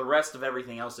to the rest of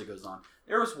everything else that goes on.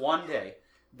 There was one day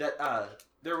that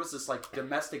there was this like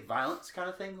domestic violence kind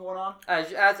of thing going on.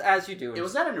 As you do. It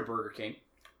was at a Burger King,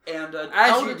 and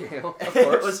you do. Of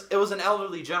course. it was an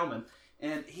elderly gentleman,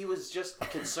 and he was just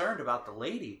concerned about the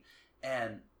lady,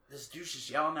 and this dude's just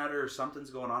yelling at her or something's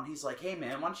going on. He's like, "Hey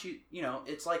man, why don't you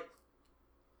it's like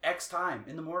X time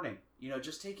in the morning.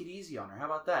 Just take it easy on her. How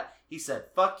about that?" He said,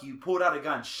 "Fuck you," pulled out a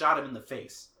gun, shot him in the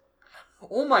face.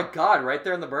 Oh my God! Right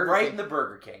there in the Burger Right King. in the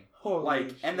Burger King.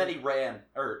 Holy And then he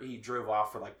he drove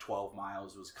off for like 12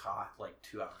 miles, was caught like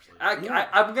 2 hours later.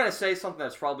 I'm gonna say something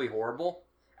that's probably horrible.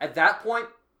 At that point,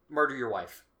 murder your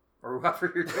wife or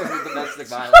whoever you're doing the domestic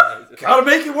violence. Gotta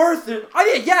make it worth it. I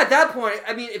mean, yeah. At that point,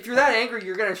 I mean, if you're that angry,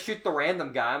 you're gonna shoot the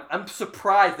random guy. I'm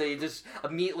surprised that he just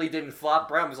immediately didn't flop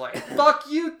around. Was like, "Fuck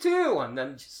you too," and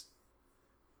then just.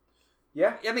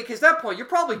 Yeah. I mean, because at that point, you're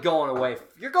probably going away.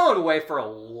 You're going away for a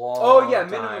long Oh, yeah,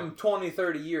 time. minimum 20,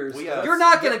 30 years. Well, That's- You're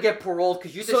not going to get paroled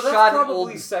because you just So that's shot an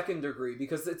probably old... second degree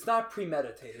because it's not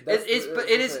premeditated. It That's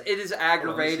is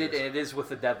aggravated and it is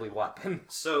with a deadly weapon.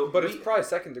 So, But it's probably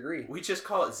second degree. we just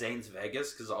call it Zane's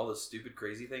Vegas because all the stupid,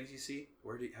 crazy things you see.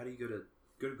 How do you go to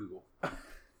Google?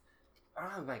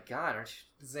 Oh my God! Aren't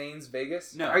you... Zane's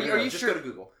Vegas? No, Are you just sure- go to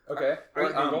Google. Okay. Go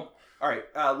to Google. All right,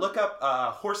 look up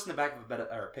horse in the back of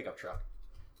a pickup truck.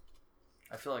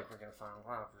 I feel like we're going to find a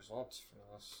lot of results for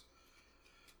this.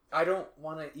 I don't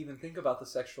want to even think about the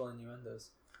sexual innuendos.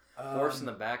 Horse in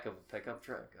the back of a pickup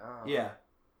truck. Oh. Yeah,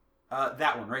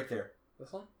 that one right there.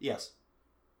 This one? Yes,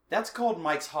 that's called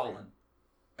Mike's Holland.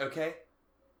 Okay,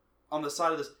 on the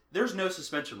side of this, there's no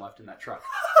suspension left in that truck.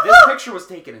 This picture was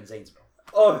taken in Zanesville.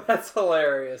 Oh, that's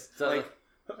hilarious. So,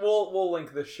 We'll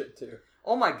link this shit too.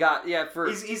 oh my God! Yeah, for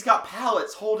He's got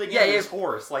pallets holding Yeah, in yeah. his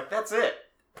horse. Like that's it.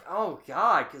 oh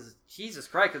God, because Jesus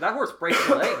Christ, because that horse breaks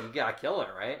your leg, you gotta kill it,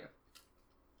 right?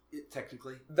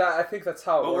 Technically, I think that's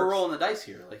how it but works. we're rolling the dice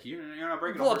here. Like you're not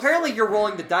breaking. a Well, horse's apparently leg. you're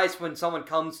rolling the dice when someone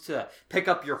comes to pick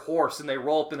up your horse and they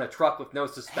roll up in a truck with no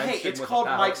suspension. Hey, it's with called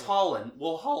a Mike's pallet. Holland.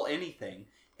 We'll haul anything,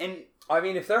 and I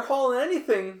mean, if they're hauling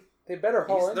anything, they better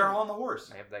haul they're anything. hauling the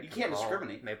horse. Maybe they You can can't haul-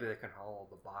 discriminate. Maybe they can haul all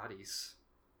the bodies.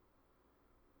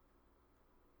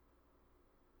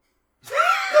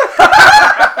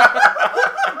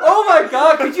 Oh my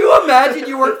God! Could you imagine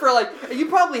you work for you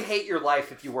probably hate your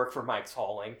life if you work for Mike's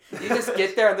Hauling. You just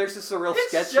get there and there's just a real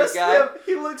sketchy guy. him.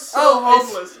 He looks so Oh,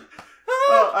 it's- homeless.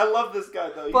 Oh, I love this guy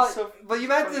though. But He's so but you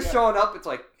imagine funny this guy. showing up. It's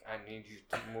like I need you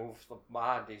to move the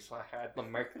bodies. I had to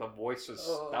make the voices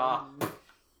stop.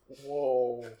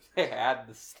 Whoa. They had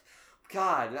this.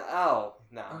 God, oh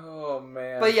no. Oh,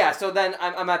 man. But yeah, so then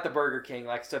I'm at the Burger King,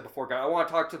 like I said before. I want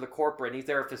to talk to the corporate. And he's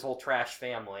there with his whole trash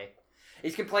family,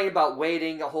 He's complaining about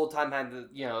waiting the whole time, and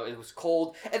it was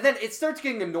cold. And then it starts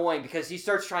getting annoying because he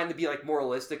starts trying to be like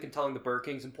moralistic and telling the Burger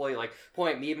King's employee, like,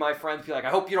 point at me and my friends, be like, I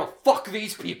hope you don't fuck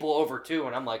these people over too.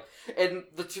 And I'm like, and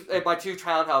my two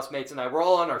townhouse mates and I, we're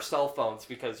all on our cell phones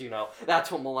because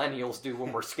that's what millennials do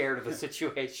when we're scared of a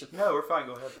situation. No, we're fine.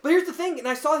 Go ahead. But here's the thing, and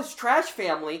I saw this trash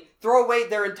family throw away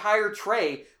their entire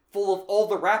tray full of all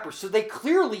the wrappers, so they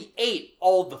clearly ate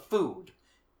all the food.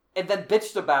 And then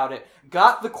bitched about it,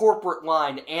 got the corporate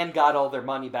line, and got all their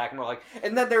money back.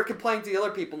 And then they're complaining to the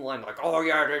other people in the line, like, oh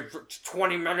yeah, there's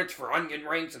 20 minutes for onion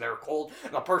rings, and they're cold,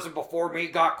 and the person before me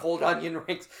got cold onion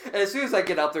rings. And as soon as I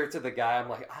get up there to the guy, I'm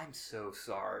like, I'm so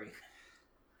sorry.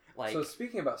 Like, so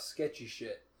speaking about sketchy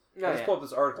shit, oh, let's pull up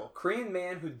this article. Korean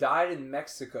man who died in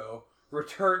Mexico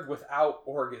returned without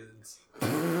organs.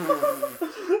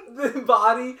 The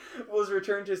body was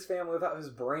returned to his family without his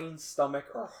brain, stomach,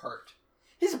 or heart.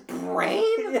 His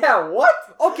brain? Yeah, what?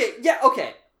 Okay, yeah,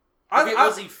 okay.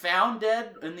 Was he found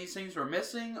dead and these things were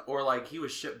missing? Or, like, he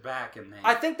was shipped back and they...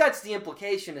 I think that's the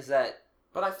implication, is that...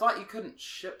 But I thought you couldn't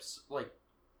ship, like...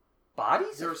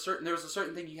 Bodies? There was a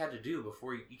certain thing you had to do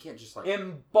before you can't just, like...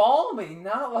 Embalming,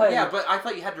 not like... Yeah, but I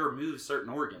thought you had to remove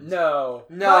certain organs. No.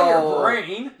 Not your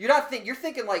brain. You're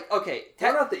thinking, like, okay...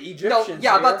 We're not the Egyptians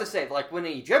I'm about to say, like, when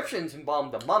the Egyptians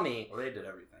embalmed the mummy... Well, they did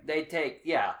everything. They take,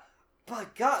 yeah...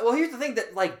 But God, well, here's the thing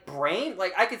that, like, brain,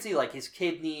 like, I could see, like, his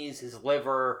kidneys, his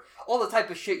liver, all the type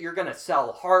of shit you're gonna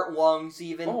sell, heart, lungs,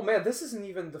 even. Oh man, this isn't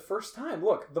even the first time.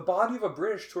 Look, the body of a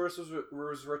British tourist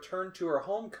was returned to her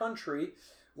home country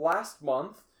last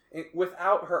month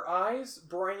without her eyes,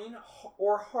 brain,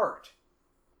 or heart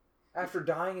after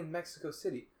dying in Mexico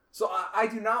City. So I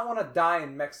do not want to die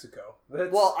in Mexico.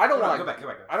 Well, I don't want to go back.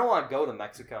 I don't want to go to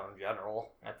Mexico in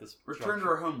general at this. Return to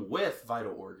her home with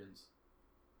vital organs.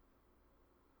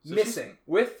 So missing.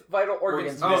 With vital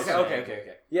organs missing. Okay.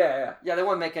 Yeah. Yeah, they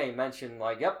wouldn't make any mention,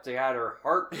 like, yep, they had her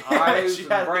heart, eyes,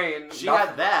 and brain. She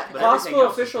had that, but hospital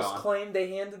officials claimed they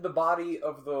handed the body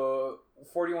of the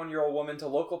 41-year-old woman to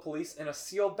local police in a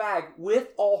sealed bag with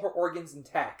all her organs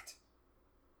intact.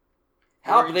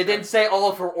 How? But they didn't say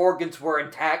all of her organs were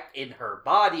intact in her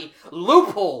body.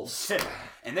 Loopholes!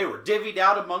 And they were divvied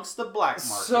out amongst the black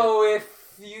market. So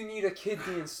if you need a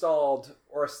kidney installed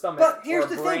or a stomach but here's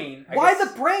or a the brain, thing. Why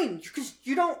the brain? Because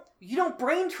you don't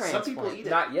brain transplant. Some people eat it.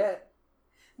 Not yet.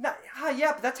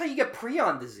 Yeah, but that's how you get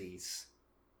prion disease.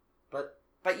 But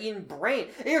by eating brain.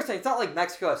 Here's the thing. It's not like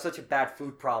Mexico has such a bad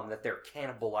food problem that they're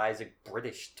cannibalizing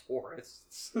British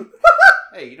tourists.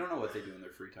 Hey, you don't know what they do in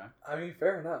their free time. I mean,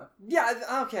 fair enough.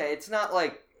 Yeah, okay. It's not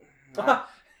like...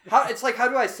 It's like, how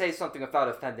do I say something without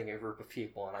offending a group of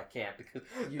people, and I can't, because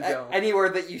you don't. Anywhere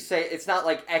that you say, it's not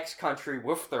like X country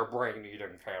with their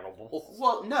brain-eating cannibals.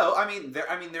 Well, no,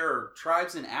 there are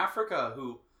tribes in Africa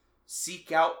who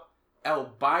seek out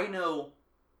albino,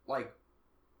 like,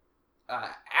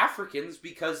 Africans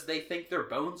because they think their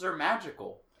bones are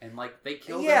magical, and like they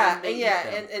kill them. And they eat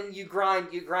them. And you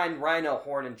grind rhino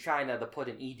horn in China to put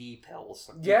in ED pills.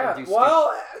 Yeah,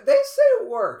 well, they say it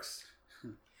works.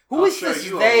 Who is this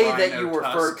they that you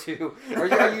refer to?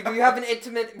 Do you have an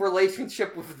intimate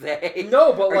relationship with they?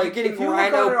 No, but like, if you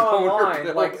look on it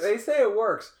online, like they say it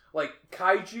works. Like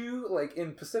kaiju, like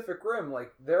in Pacific Rim,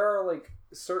 like there are like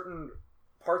certain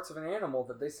parts of an animal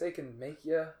that they say can make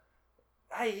you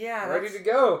ready to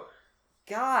go.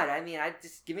 God, I mean,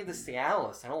 just give me the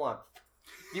Cialis. I don't want.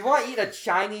 You want to eat a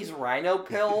Chinese rhino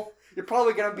pill? You're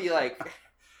probably gonna be like.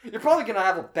 You're probably going to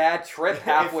have a bad trip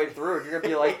halfway through. And you're going to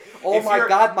be like, oh my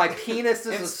God, my penis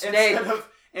is a snake.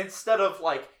 Instead of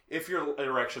like, if your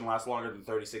erection lasts longer than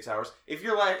 36 hours, if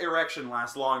your erection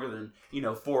lasts longer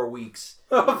than, 4 weeks,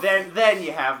 then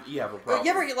you have a problem.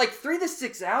 You ever get like 3 to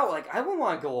 6 hours? Like, I wouldn't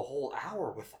want to go a whole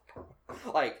hour with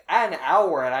it. Like, an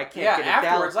hour and I can't get it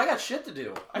afterwards, down. I got shit to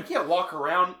do. I can't walk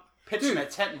around pitching a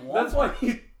tent and walk. That's why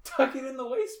you tuck it in the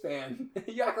waistband.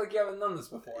 You act like you haven't done this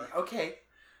before. Okay.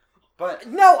 But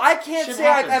no, I can't say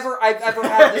I've ever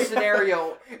had the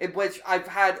scenario in which I've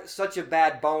had such a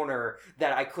bad boner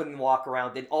that I couldn't walk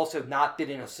around, and also not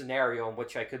been in a scenario in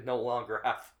which I could no longer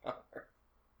have fun.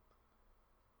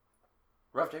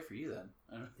 Rough day for you then.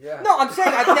 Yeah. No, I'm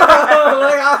saying I've never.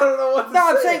 I don't know what to say.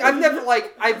 I'm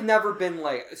saying I've never been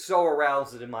like so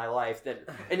aroused in my life that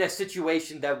in a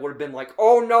situation that would have been like,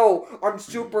 oh no, I'm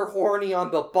super horny on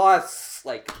the bus.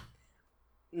 Like,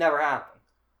 never happened.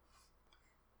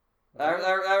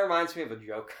 That reminds me of a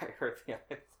joke I heard the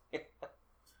other day.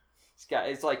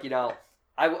 It's like,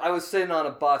 I was sitting on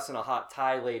a bus and a hot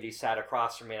Thai lady sat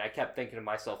across from me, and I kept thinking to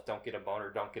myself, don't get a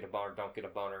boner, don't get a boner, don't get a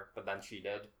boner. But then she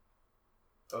did.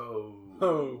 Oh.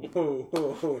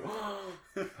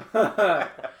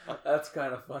 That's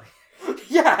kind of funny.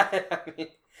 Yeah, I mean,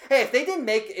 hey, if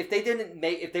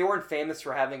they weren't famous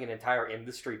for having an entire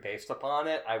industry based upon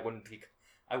it, I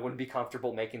wouldn't be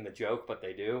comfortable making the joke, but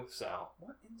they do. So,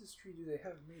 what industry do they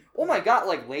have made? oh my god,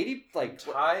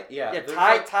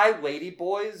 Thai, Thai lady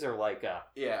boys are like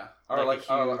or like a huge-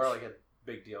 or like a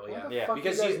big deal. Why the Yeah, fuck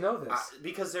because do you guys know this?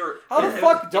 because they were. how the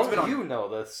fuck don't on- you know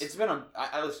this? It's been on.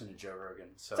 I listen to Joe Rogan,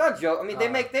 so It's not a joke. I mean, they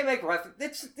Uh. make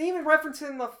it's even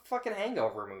referencing the fucking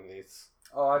Hangover movies.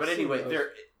 Oh, I've but seen anyway, those.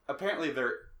 they're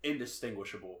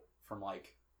indistinguishable from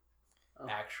like Oh.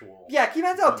 actual. Yeah, can you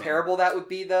imagine how women. terrible that would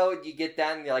be though? You get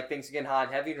that and you're like things are getting hot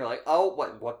and heavy, and you're like, oh,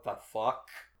 what the fuck?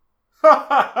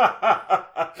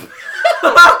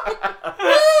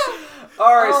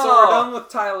 All right, so Oh. we're done with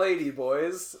Thai lady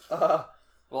boys.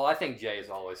 Well, I think Jay is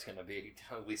always going to be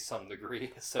to at least some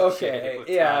degree associated Okay, with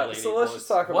yeah. Thai lady So let's boys. just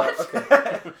talk about. What?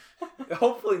 Okay.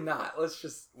 Hopefully not. Let's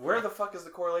just. Where the fuck is the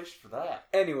correlation for that?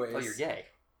 Anyways. Oh, you're gay.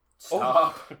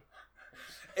 Stop.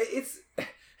 It's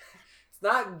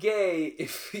not gay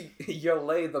if you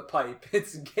lay the pipe.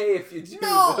 It's gay if you do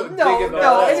No, the no, digging the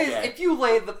no. hole. It is gay. if you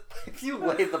lay the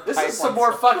This pipe is some on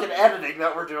more some- fucking editing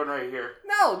that we're doing right here.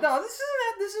 No, this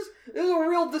is a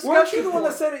real discussion. Weren't you the one that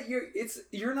point. said it?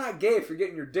 You're not gay if you're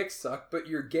getting your dick sucked, but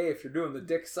you're gay if you're doing the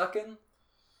dick sucking.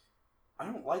 I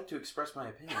don't like to express my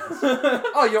opinions.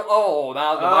 Oh,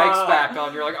 now the mic's back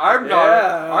on. You're like, I'm not.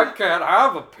 Yeah. I can't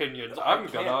have opinions. I I'm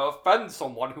can't. gonna offend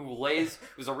someone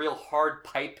who's a real hard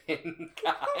piping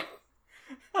guy.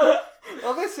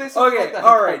 Well, let's say something Okay, like that.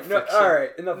 all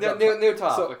right, enough. New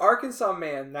topic. So, Arkansas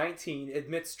man, 19,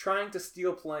 admits trying to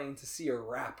steal plane to see a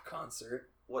rap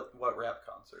concert. What rap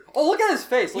concert? Oh, look at his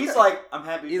face. He's like, I'm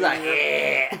happy. he's being like, here.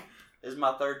 yeah. This is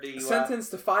my third DUI.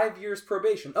 Sentenced to 5 years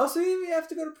probation. Oh, so you have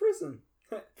to go to prison.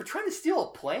 For trying to steal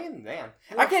a plane, man.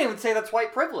 I can't even say that's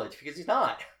white privilege because he's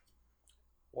not.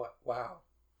 What? Wow.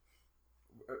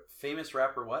 Famous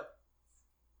rapper what?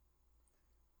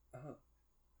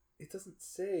 It doesn't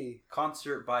say.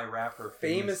 Concert by rapper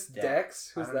Famous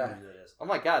Dex? Who's I don't know that? who that is. Oh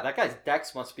my god, that guy's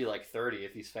dex must be like 30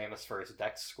 if he's famous for his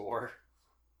dex score.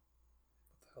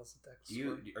 What the hell's a Dex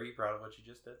Are you proud of what you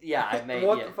just did? Yeah, I made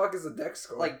What yeah. the fuck is a Dex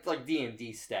score? like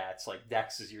D&D stats. Like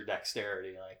dex is your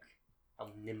dexterity, like how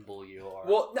nimble you are.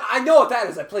 well, no, I know what that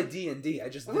is. I play D&D. I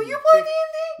just. Will didn't you play think-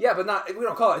 D&D? Yeah, but not. We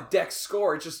don't call it a Dex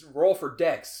score. It's just roll for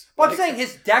Dex. But I'm Like- saying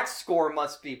his dex score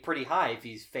must be pretty high if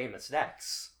he's famous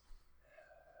dex.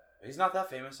 He's not that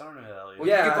famous. I don't know who the hell he is. Well,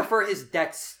 Yeah. you prefer his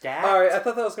dex stats? All right, I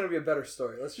thought that was going to be a better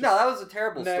story. Let's just. No, that was a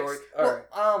terrible Next. story. All Well,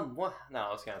 right. what? No,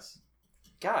 I was gonna.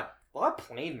 God, a lot of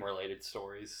plane-related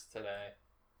stories today.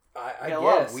 I Got a guess.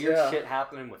 lot of weird yeah. shit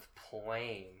happening with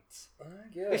planes. I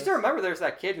I guess. still remember there's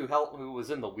that kid who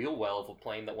was in the wheel well of a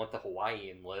plane that went to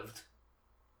Hawaii and lived.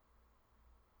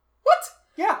 What?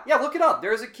 Yeah, look it up.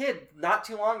 There was a kid not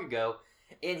too long ago,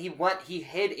 and he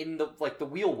hid in the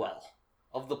wheel well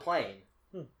of the plane.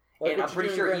 Like And what I'm you pretty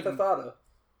do in sure Grand even- Theft Auto.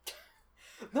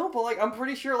 No, but I'm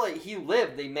pretty sure he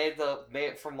lived. They made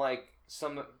it from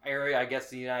some area, I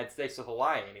guess, in the United States to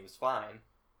Hawaii, and he was fine.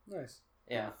 Nice.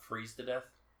 Yeah. Freeze to death.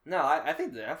 No, I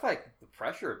think I feel like the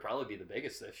pressure would probably be the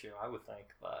biggest issue. I would think,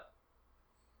 but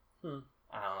I don't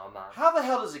know. I'm not. How the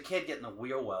hell does a kid get in the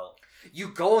wheel well? You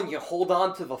go and you hold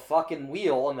on to the fucking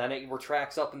wheel, and then it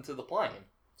retracts up into the plane.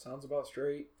 Sounds about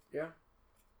straight. Yeah.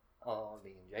 Oh,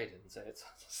 me and Jay didn't say it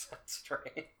sounds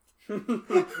straight.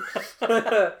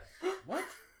 What?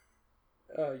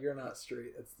 You're not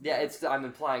straight. That's Yeah, I'm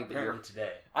implying that Apparently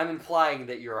today. I'm implying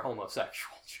that you're a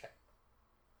homosexual. Jay.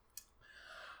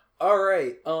 All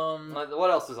right.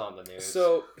 What else is on the news?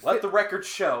 So Let the record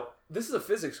show. this is a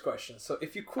physics question. So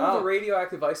if you cool Oh. the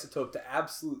radioactive isotope to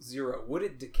absolute zero, would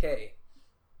it decay?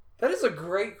 That is a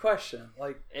great question.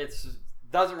 Like, It's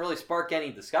doesn't really spark any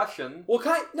discussion. well,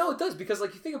 no, it does because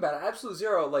like you think about it, absolute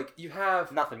zero, like you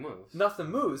have Nothing moves. nothing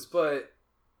moves, but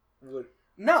would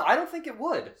No, I don't think it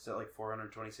would. Is that like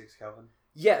 426 Kelvin?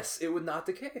 yes, it would not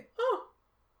decay.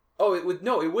 Oh, it would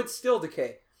no, it would still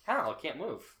decay. How? It can't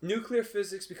move. Nuclear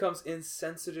physics becomes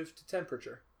insensitive to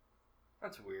temperature.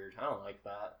 That's weird. I don't like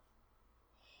that.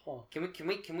 Huh. Can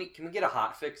we get a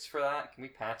hot fix for that? Can we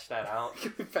patch that out?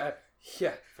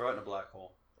 Yeah. Throw it in a black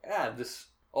hole. Yeah, just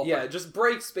open. Yeah, just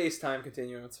break space-time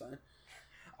continuum, it's fine.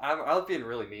 I was being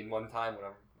really mean one time when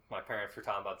my parents were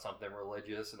talking about something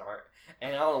religious and art,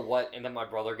 and I don't know what, and then my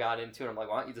brother got into it. I'm like,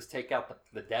 why don't you just take out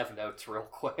the dev notes real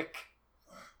quick?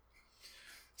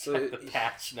 So The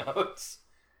patch notes.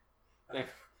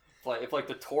 If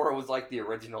the Torah was like the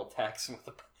original text with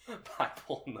the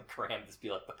Bible and the Quran, just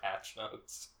be like the patch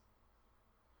notes.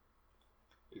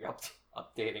 You're up to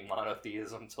updating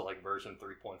monotheism to like version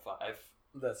 3.5.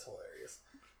 That's hilarious.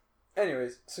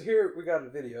 Anyways, so here we got a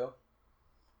video.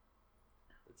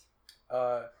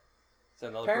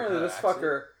 Apparently this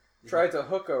fucker tried to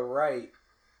hook a right.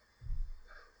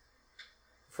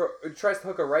 Tries to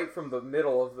hook a right from the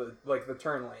middle of the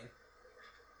turn lane.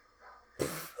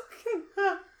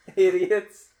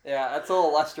 Idiots. Yeah, that's a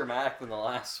little less dramatic than the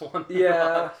last one.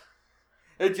 Yeah.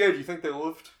 Hey Joe, do you think they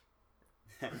lived?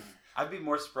 I'd be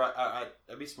more surprised.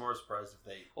 I'd be more surprised if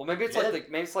they. Well, maybe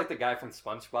it's like the guy from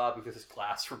SpongeBob who gets his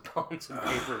glass for bones and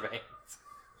paper veins.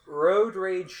 Road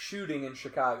rage shooting in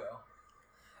Chicago.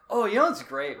 Oh, you know what's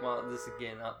great? Well, this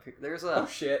again up here. There's Oh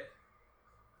shit!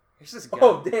 There's this guy.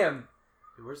 Oh damn!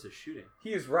 Where's the shooting?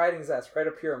 He is riding his ass right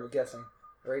up here. I'm guessing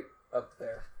right up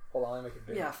there. Hold on, let me make it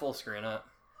big. Yeah, full screen up.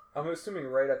 I'm assuming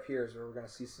right up here is where we're gonna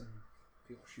see some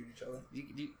people shoot each other.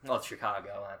 Well, it's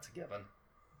Chicago. That's a given.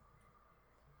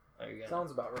 There you go.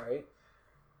 Sounds about right.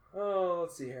 Oh,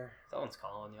 let's see here. Someone's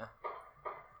calling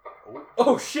you.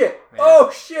 Oh shit! Man.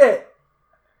 Oh shit!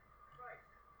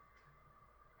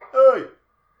 Hey!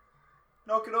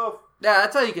 Knock it off! Yeah,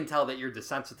 that's how you can tell that you're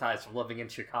desensitized from living in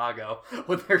Chicago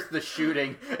when there's the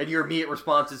shooting and your immediate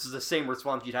response is the same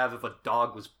response you'd have if a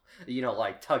dog was,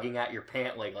 like tugging at your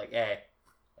pant leg, like, hey,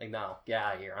 like, no, get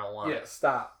out of here, I don't want it. Yeah,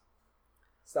 stop.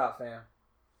 Stop, fam.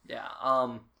 Yeah,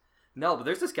 no, but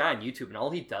there's this guy on YouTube and all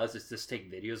he does is just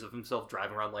take videos of himself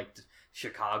driving around, like,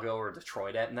 Chicago or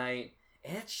Detroit at night,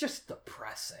 and it's just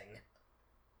depressing.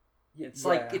 It's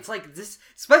like this,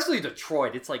 especially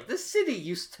Detroit, it's like, this city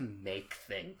used to make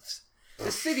things.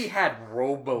 This city had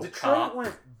RoboCop. Detroit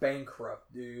went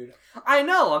bankrupt, dude. I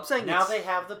know, I'm saying now they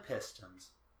have the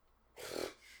Pistons.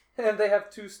 And they have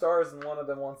 2 stars and one of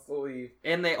them wants to leave.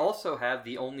 And they also have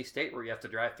the only state where you have to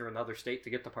drive through another state to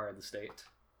get to part of the state.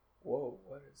 Whoa,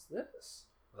 what is this?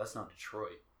 Well, that's not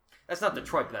Detroit. That's not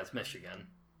Detroit, but that's Michigan.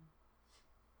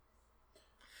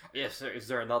 Yes, is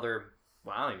there another...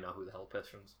 Well, I don't even know who the hell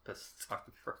Pistons are.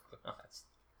 I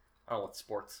don't know what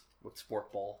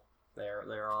sport ball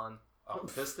they're on. Oh,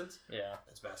 the Pistons? Yeah.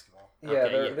 That's basketball. Yeah,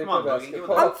 Okay, they come on, play Logan, give it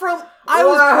basketball. I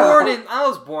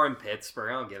was born in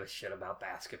Pittsburgh. I don't give a shit about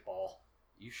basketball.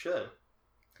 You should.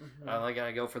 Mhm. Am I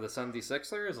gonna go for the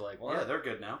 76ers? Like, what? Yeah, they're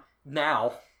good now.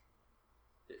 Now.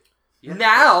 You have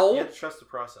Now? you have to trust the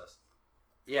process.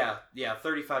 Yeah,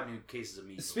 35 new cases of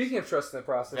measles. Speaking of trust in the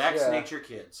process, Vaccinate your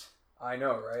kids. I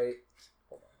know, right?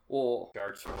 Well,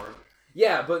 guard sword.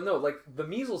 Yeah, but no, like, the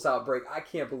measles outbreak, I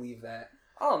can't believe that.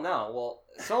 Oh, no. Well,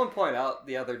 someone pointed out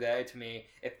the other day to me,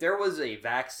 if there was a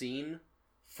vaccine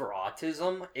for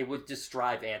autism, it would just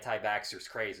drive anti-vaxxers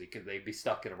crazy because they'd be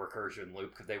stuck in a recursion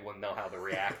loop because they wouldn't know how to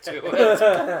react to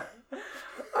it.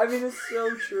 I mean, it's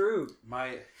so true.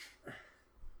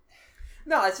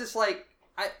 No, it's just like...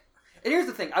 And here's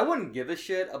the thing, I wouldn't give a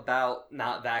shit about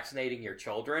not vaccinating your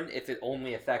children if it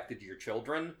only affected your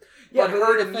children. Yeah, but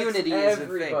herd it affects immunity is a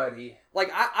thing. everybody.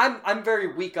 Like I'm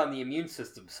very weak on the immune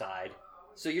system side.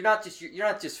 So you're not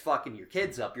just fucking your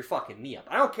kids up, you're fucking me up.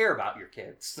 I don't care about your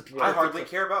kids. I hardly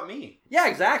care about me. Yeah,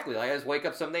 exactly. Like, I just wake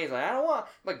up some days like, I don't want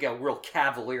I'm like a real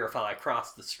cavalier if I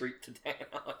cross the street today and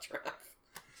I'll drive.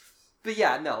 But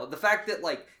yeah, no, the fact that,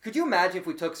 like, could you imagine if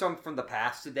we took someone from the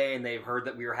past today and they heard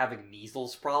that we were having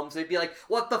measles problems? They'd be like,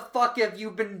 what the fuck have you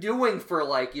been doing for,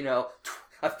 like,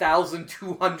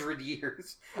 1,200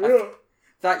 years? Yeah. I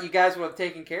thought you guys would have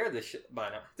taken care of this shit by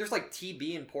now. There's, like,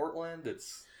 TB in Portland.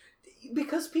 It's...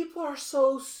 Because people are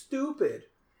so stupid.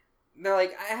 They're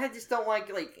like, I just don't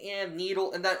like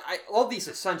needle. And all these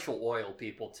essential oil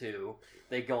people, too.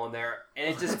 They go in there,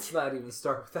 and it just... Let's not even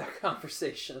start with that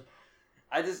conversation.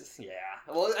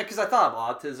 Well, because I thought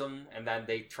of autism, and then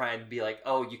they try and be like,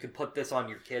 oh, you can put this on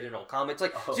your kid and it'll calm. It's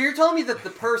like, so you're telling me that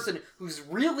the person who's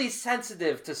really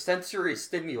sensitive to sensory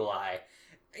stimuli,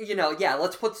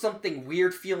 let's put something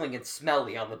weird feeling and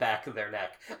smelly on the back of their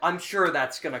neck. I'm sure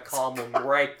that's going to calm them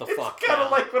right the fuck It's kind down.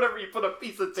 of like whenever you put a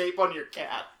piece of tape on your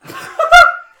cat.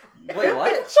 Wait,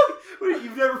 what?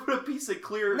 You've never put a piece of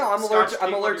clear No, I'm Scotch allergic. tape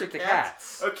I'm on allergic to your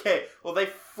cats. Okay, well they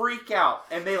freak out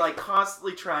and they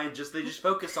constantly try and they just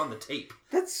focus on the tape.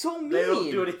 That's so mean. They don't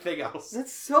do anything else.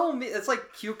 That's so mean. It's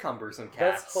like cucumbers and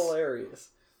cats. That's hilarious.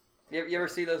 You ever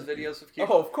see those videos of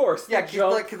cucumbers? Oh, of course. Yeah,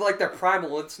 cause their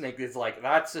primal instinct is like,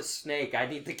 that's a snake. I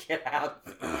need to get out.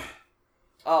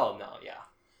 Oh no, yeah.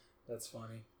 That's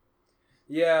funny.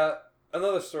 Yeah,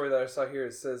 another story that I saw here,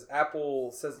 it says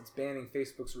Apple says it's banning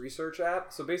Facebook's research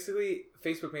app. So basically,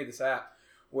 Facebook made this app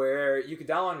where you could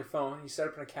download on your phone, you set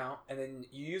up an account, and then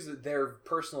you use their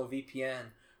personal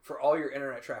VPN for all your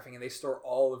internet traffic, and they store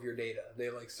all of your data. They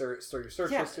store your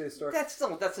search history. They store. That's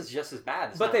just as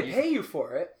bad. But they pay you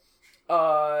for it.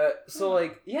 So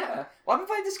like, yeah. What if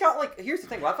I just got like? Here's the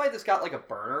thing. What if I just got like a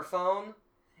burner phone,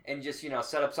 and just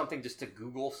set up something just to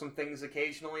Google some things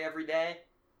occasionally every day?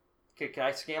 Can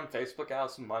I scam Facebook out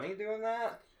of some money doing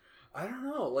that? I don't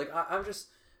know. Like, I'm just,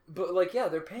 but like, yeah,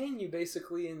 they're paying you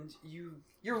basically, and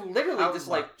you're literally just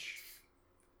like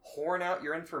whoring out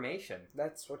your information.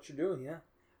 That's what you're doing, yeah.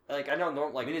 Like, I don't know.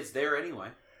 Like, I mean, it's there anyway.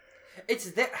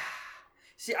 It's there.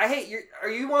 See, I hate you. Are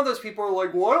you one of those people who are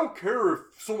like, well, I don't care if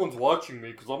someone's watching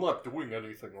me because I'm not doing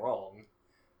anything wrong?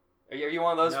 Are you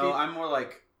one of those people? No, I'm more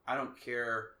like, I don't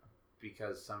care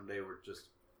because someday we're just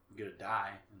gonna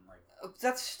die. And like,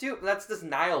 that's stupid. That's just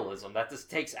nihilism. That just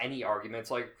takes any argument.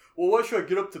 It's like, well, why should I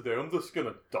get up today? I'm just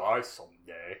gonna die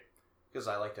someday. Because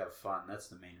I like to have fun. That's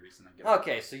the main reason I get up.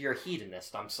 Okay, so you're a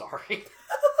hedonist. I'm sorry.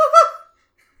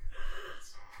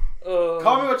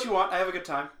 Call me what you want. I have a good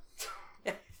time.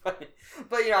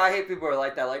 But I hate people who are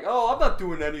like that. Like, oh, I'm not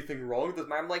doing anything wrong.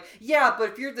 I'm like, yeah,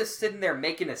 but if you're just sitting there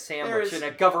making a sandwich and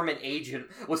a government agent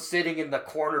was sitting in the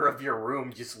corner of your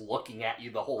room just looking at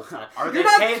you the whole time, Are they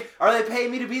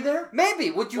paying me to be there? Maybe.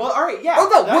 Would you? Well, all right, yeah. Oh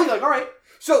no. Would, like, all right.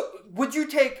 So, would you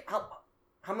take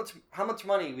how much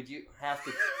money would you have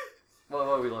to? What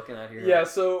are we looking at here? Yeah.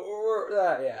 So,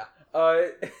 yeah.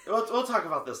 We'll talk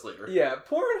about this later. Yeah,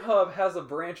 Pornhub has a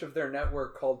branch of their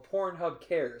network called Pornhub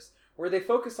Cares, where they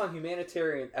focus on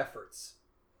humanitarian efforts.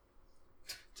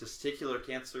 Testicular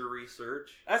cancer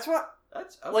research. That's what.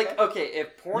 That's okay. Like, okay,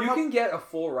 if Pornhub, you can get a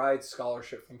full ride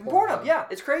scholarship from Pornhub. Yeah,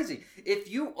 it's crazy. If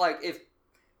you like,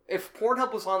 if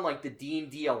Pornhub was on like the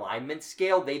D&D alignment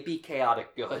scale, they'd be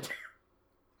chaotic good.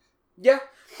 Yeah,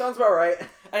 sounds about right.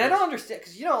 And I don't understand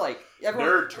because like everyone.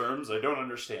 Nerd terms, I don't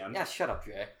understand. Yeah, shut up,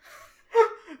 Jay.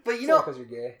 But It's because you're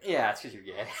gay. Yeah, it's because you're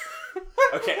gay.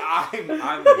 Okay, I'm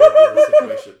the this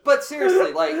situation. But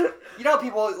seriously, like,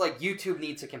 people like YouTube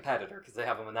needs a competitor because they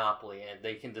have a monopoly and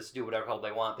they can just do whatever hell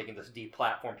they want. They can just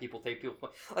deplatform people, take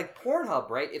people. Like Pornhub,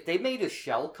 right? If they made a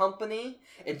shell company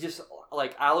and just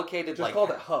like allocated, Just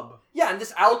called it Hub. Yeah, and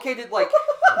just allocated like.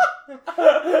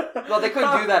 Well, they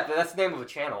couldn't do that. That's the name of a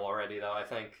channel already, though. I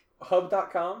think.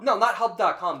 Hub.com? No, not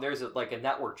Hub.com. There's a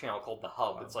network channel called The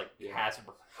Hub. It's like yeah.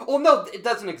 Hasbro. Oh, no, it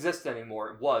doesn't exist anymore.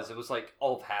 It was like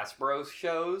all of Hasbro's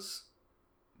shows.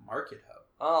 Market Hub.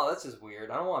 Oh, this is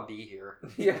weird. I don't want to be here.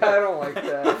 Yeah, I don't like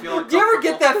that. I feel Do you ever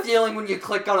get that feeling when you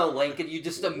click on a link and you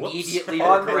just immediately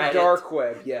On the regret dark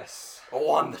web, yes. it?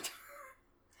 Oh, on the...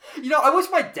 I wish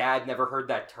my dad never heard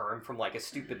that term from, like, a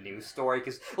stupid news story,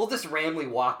 because he'll just randomly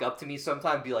walk up to me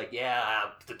sometime and be like, yeah,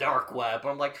 the dark web. And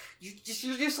I'm like, you're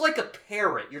just like a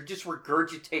parrot. You're just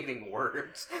regurgitating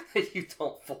words that you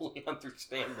don't fully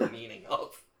understand the meaning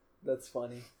of. That's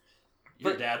funny.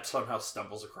 Your dad somehow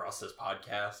stumbles across this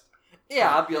podcast.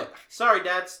 Yeah, I'd be like... Sorry,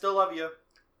 Dad, still love you.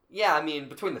 Yeah, I mean,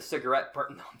 between the cigarette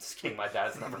burn... No, I'm just kidding. My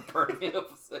dad's never burned me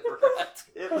up a cigarette.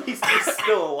 At least he's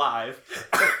still alive.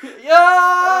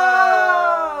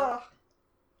 Yeah!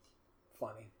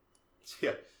 Funny.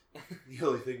 Yeah. The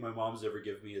only thing my mom's ever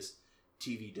given me is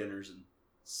TV dinners and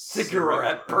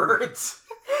Cigarette burns.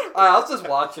 I was just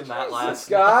watching that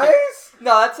last night. Guys?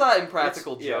 No, that's not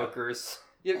Impractical It's- yeah. Jokers.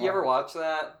 You ever watch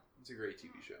that? It's a great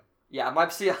TV show. Yeah,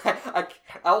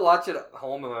 I'll watch it at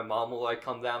home, and my mom will like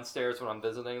come downstairs when I'm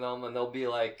visiting them, and they'll be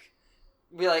like,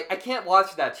 I can't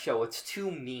watch that show. It's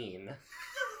too mean.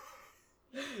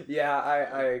 Yeah,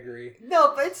 I agree.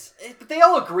 No, but but they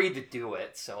all agreed to do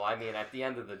it. So I mean, at the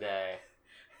end of the day,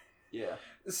 Yeah.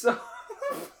 So,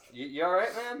 you all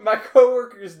right, man? my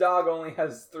coworker's dog only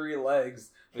has 3 legs.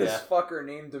 This Yeah. fucker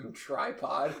named him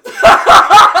Tripod.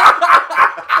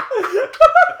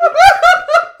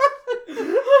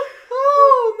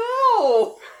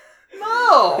 Oh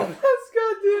no! That's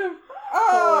goddamn.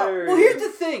 Well, Hilarious. here's the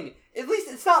thing. At least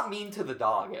it's not mean to the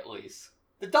dog. At least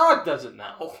the dog doesn't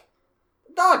know.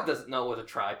 The dog doesn't know with a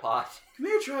tripod. Come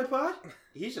here, Tripod.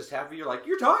 He's just happy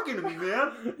you're talking to me,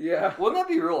 man. Yeah. Wouldn't that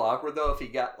be real awkward though if he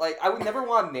got I would never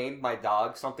want to name my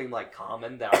dog something like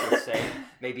common that I would say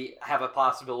maybe have a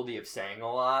possibility of saying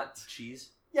a lot.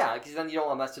 Cheese. Yeah, because then you don't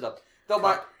want to mess it up. Though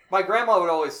my grandma would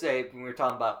always say when we were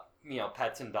talking about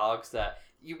pets and dogs that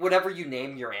whatever you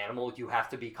name your animal, you have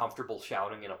to be comfortable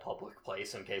shouting in a public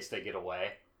place in case they get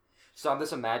away. So I'm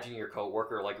just imagining your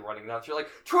coworker like running down. You're like,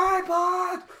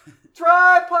 Tripod,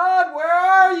 Tripod, where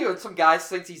are you? And some guy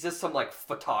thinks he's just some like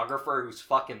photographer who's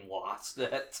fucking lost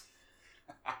it.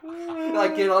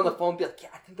 Like get on the phone, and be like, yeah,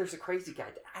 I think there's a crazy guy.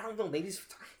 I don't know, maybe he's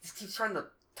trying to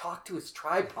talk to his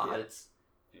tripod. Yeah. It's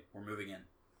We're moving in.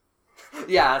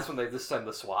 yeah, that's when they just send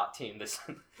the SWAT team.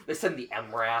 They send the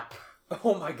MRAP.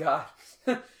 Oh my god.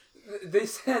 They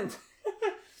send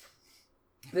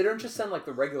They don't just send like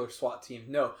the regular SWAT team.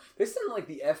 No, they send like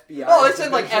the FBI. Oh, they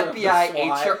send like division of the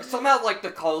FBI, SWAT. HR. Somehow, like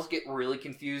the calls get really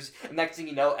confused. And next thing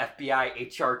you know, FBI,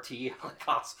 HRT,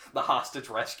 the hostage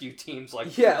rescue teams,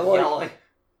 like yelling.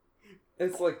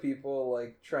 It's like people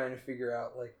like trying to figure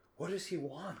out like, what does he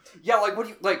want? Yeah, like what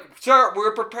do you like? Sir,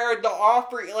 we're prepared to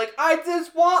offer you. Like, I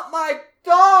just want my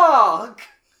dog.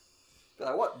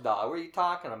 Like, what dog? What are you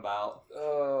talking about?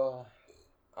 Oh.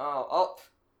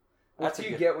 What do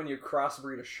you get when you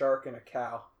crossbreed a shark and a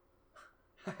cow?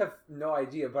 I have no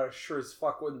idea, but I sure as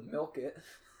fuck wouldn't milk it.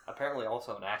 Apparently,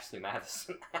 also an Ashley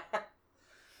Madison.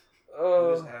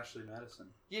 Who is Ashley Madison?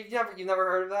 You've never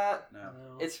heard of that? No.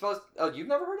 It's supposed. Oh, you've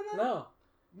never heard of that? No.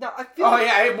 No, I feel. Oh like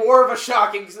yeah, more of a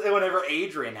shocking whenever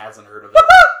Adrian hasn't heard of it.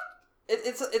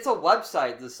 it's a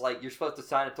website that's like you're supposed to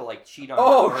sign up to like cheat on.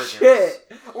 Oh your partners.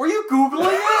 shit! Were you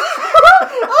googling it?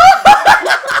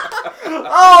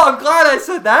 Oh, I'm glad I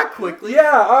said that quickly.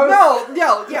 Yeah, I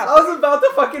was about to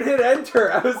fucking hit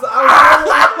enter. I was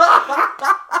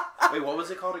Wait, what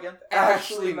was it called again?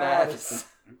 Ashley Madison.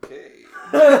 Okay.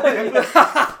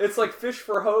 It's like Fish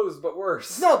for Hose, but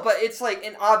worse. No, but it's like,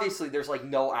 and obviously there's like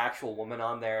no actual woman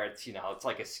on there. It's, it's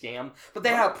like a scam. But they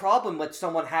had a problem when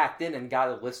someone hacked in and got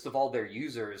a list of all their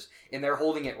users, and they're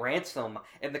holding it ransom,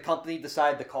 and the company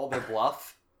decided to call their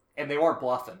bluff, and they weren't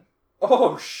bluffing.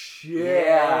 Oh shit!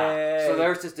 Yeah. So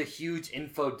there's just a huge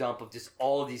info dump of just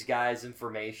all of these guys'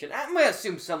 information. I'm gonna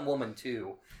assume some woman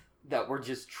too, that were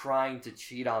just trying to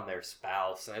cheat on their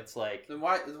spouse, and it's like, Then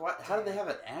why? How did they have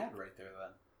an ad right there then?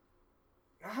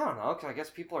 I don't know, 'cause I guess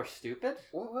people are stupid.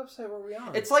 What website were we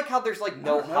on? It's like how there's like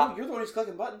no hot. You're the one who's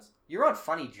clicking buttons. You're on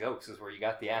Funny Jokes is where you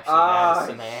got the Ashley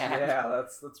Madison ad. Yeah,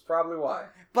 that's probably why.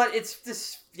 But it's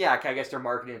this, yeah, I guess they're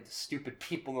marketing it to stupid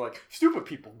people. They're like, stupid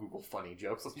people Google Funny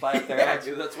Jokes. Let's buy up their ads.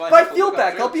 Dude, that's why. But I feel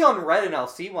bad. I'll be on Reddit and I'll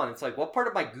see one. It's like, what part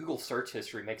of my Google search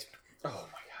history makes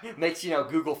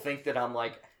Google think that I'm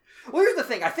like... Well, here's the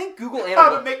thing. I think Google Analytics...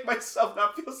 How to make myself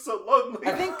not feel so lonely.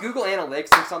 I think Google Analytics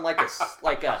thinks I'm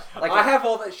I have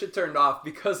all that shit turned off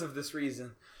because of this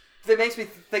reason. It makes me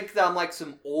think that I'm like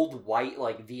some old white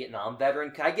like Vietnam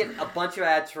veteran. I get a bunch of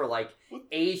ads for like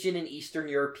Asian and Eastern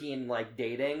European like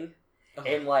dating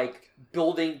and like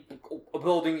building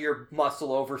your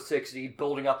muscle over 60,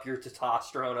 building up your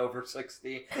testosterone over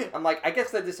 60. I'm like, I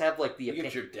guess they just have like the You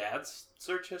get your dad's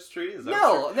search history? Is that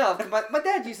No. My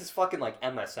dad uses fucking like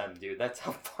MSN, dude. That's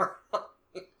how far.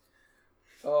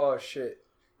 Oh shit!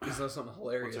 You know something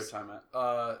hilarious? What's our time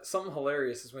at? Something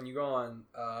hilarious is when you go on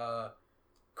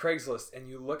Craigslist and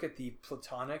you look at the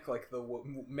platonic, like the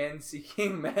men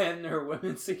seeking men or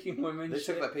women seeking women. They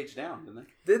shit. took that page down, didn't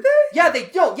they? Did they? Yeah, they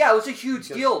don't. Yeah, it was a huge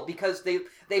deal because they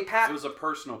passed. It was a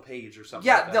personal page or something.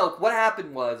 Yeah, like that. no. What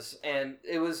happened was, and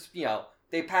it was,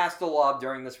 they passed a law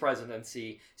during this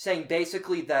presidency saying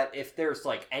basically that if there's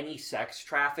like any sex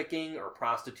trafficking or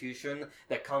prostitution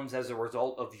that comes as a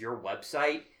result of your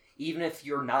website, even if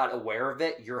you're not aware of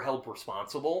it, you're held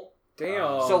responsible.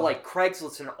 Damn. So like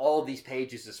Craigslist and all these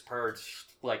pages is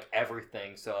purged like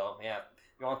everything. So yeah,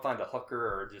 you want to find a hooker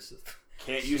or just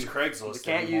can't use Craigslist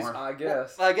anymore. I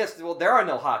guess. Well, there are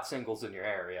no hot singles in your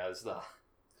area.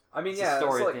 I mean, it's yeah, a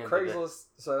story it's at like the end of Craigslist.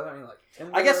 So I mean, like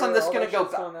Tinder. I guess I'm just all gonna that go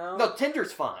shit's going out? No,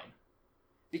 Tinder's fine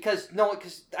because no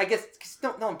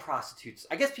one prostitutes.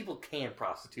 I guess people can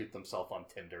prostitute themselves on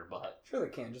Tinder, but Sure they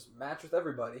can. Just match with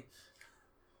everybody.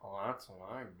 oh, that's what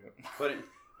I'm doing. But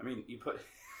you put.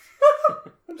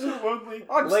 I'm so lonely.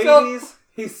 Ladies,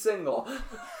 he's single.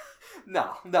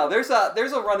 No. There's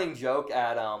a running joke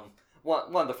at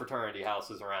one of the fraternity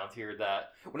houses around here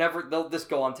that whenever they'll just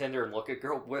go on Tinder and look at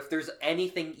girl, if there's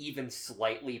anything even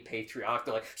slightly patriotic,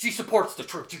 they're like, she supports the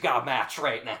troops. You got a match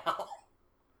right now.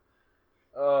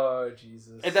 Oh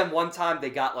Jesus! And then one time they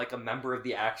got like a member of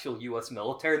the actual U.S.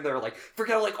 military, and they're like,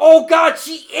 oh God,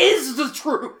 she is the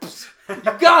troops. You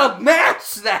gotta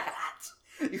match that.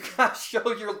 You gotta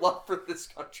show your love for this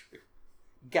country.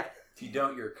 If you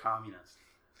don't, you're a communist.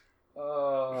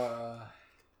 Oh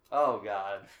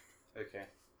God. Okay.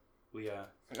 We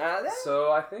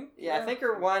So I think. I think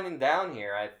we're winding down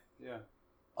here.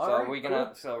 We're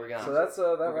gonna. So that's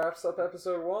that wraps up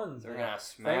episode 1. So we're gonna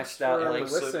smash Thanks that for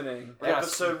like. listening.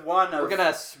 episode 1 of We're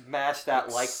gonna smash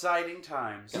that like. exciting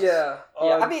times. Yeah.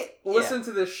 I mean, listen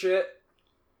to this shit.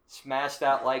 Smash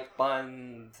that like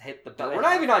button, hit the bell. We're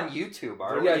not even on YouTube,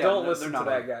 are we? Yeah, don't listen to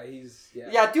that guy. He's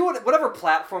do it. Whatever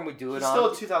platform we do it He's on. still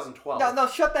in 2012. No,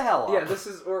 shut the hell up. Yeah, this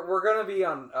is we're gonna be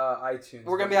on iTunes.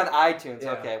 We're gonna be on iTunes.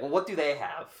 Yeah. Okay. Well, what do they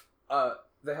have?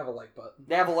 They have a like button.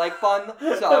 They have a like button?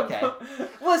 So, okay.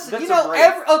 Listen, That's you know, a break.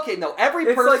 every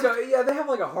It's person... like they have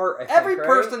like a heart, I think, Every right?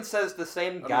 person says the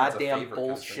same it's a goddamn favorite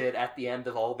bullshit at the end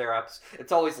of all their episodes.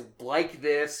 It's always like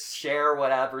this, share,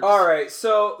 whatever. Just, Alright,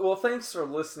 so, well, thanks for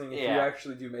listening if you Yeah.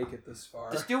 actually do make it this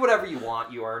far. just do whatever you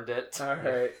want. You earned it.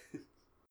 Alright.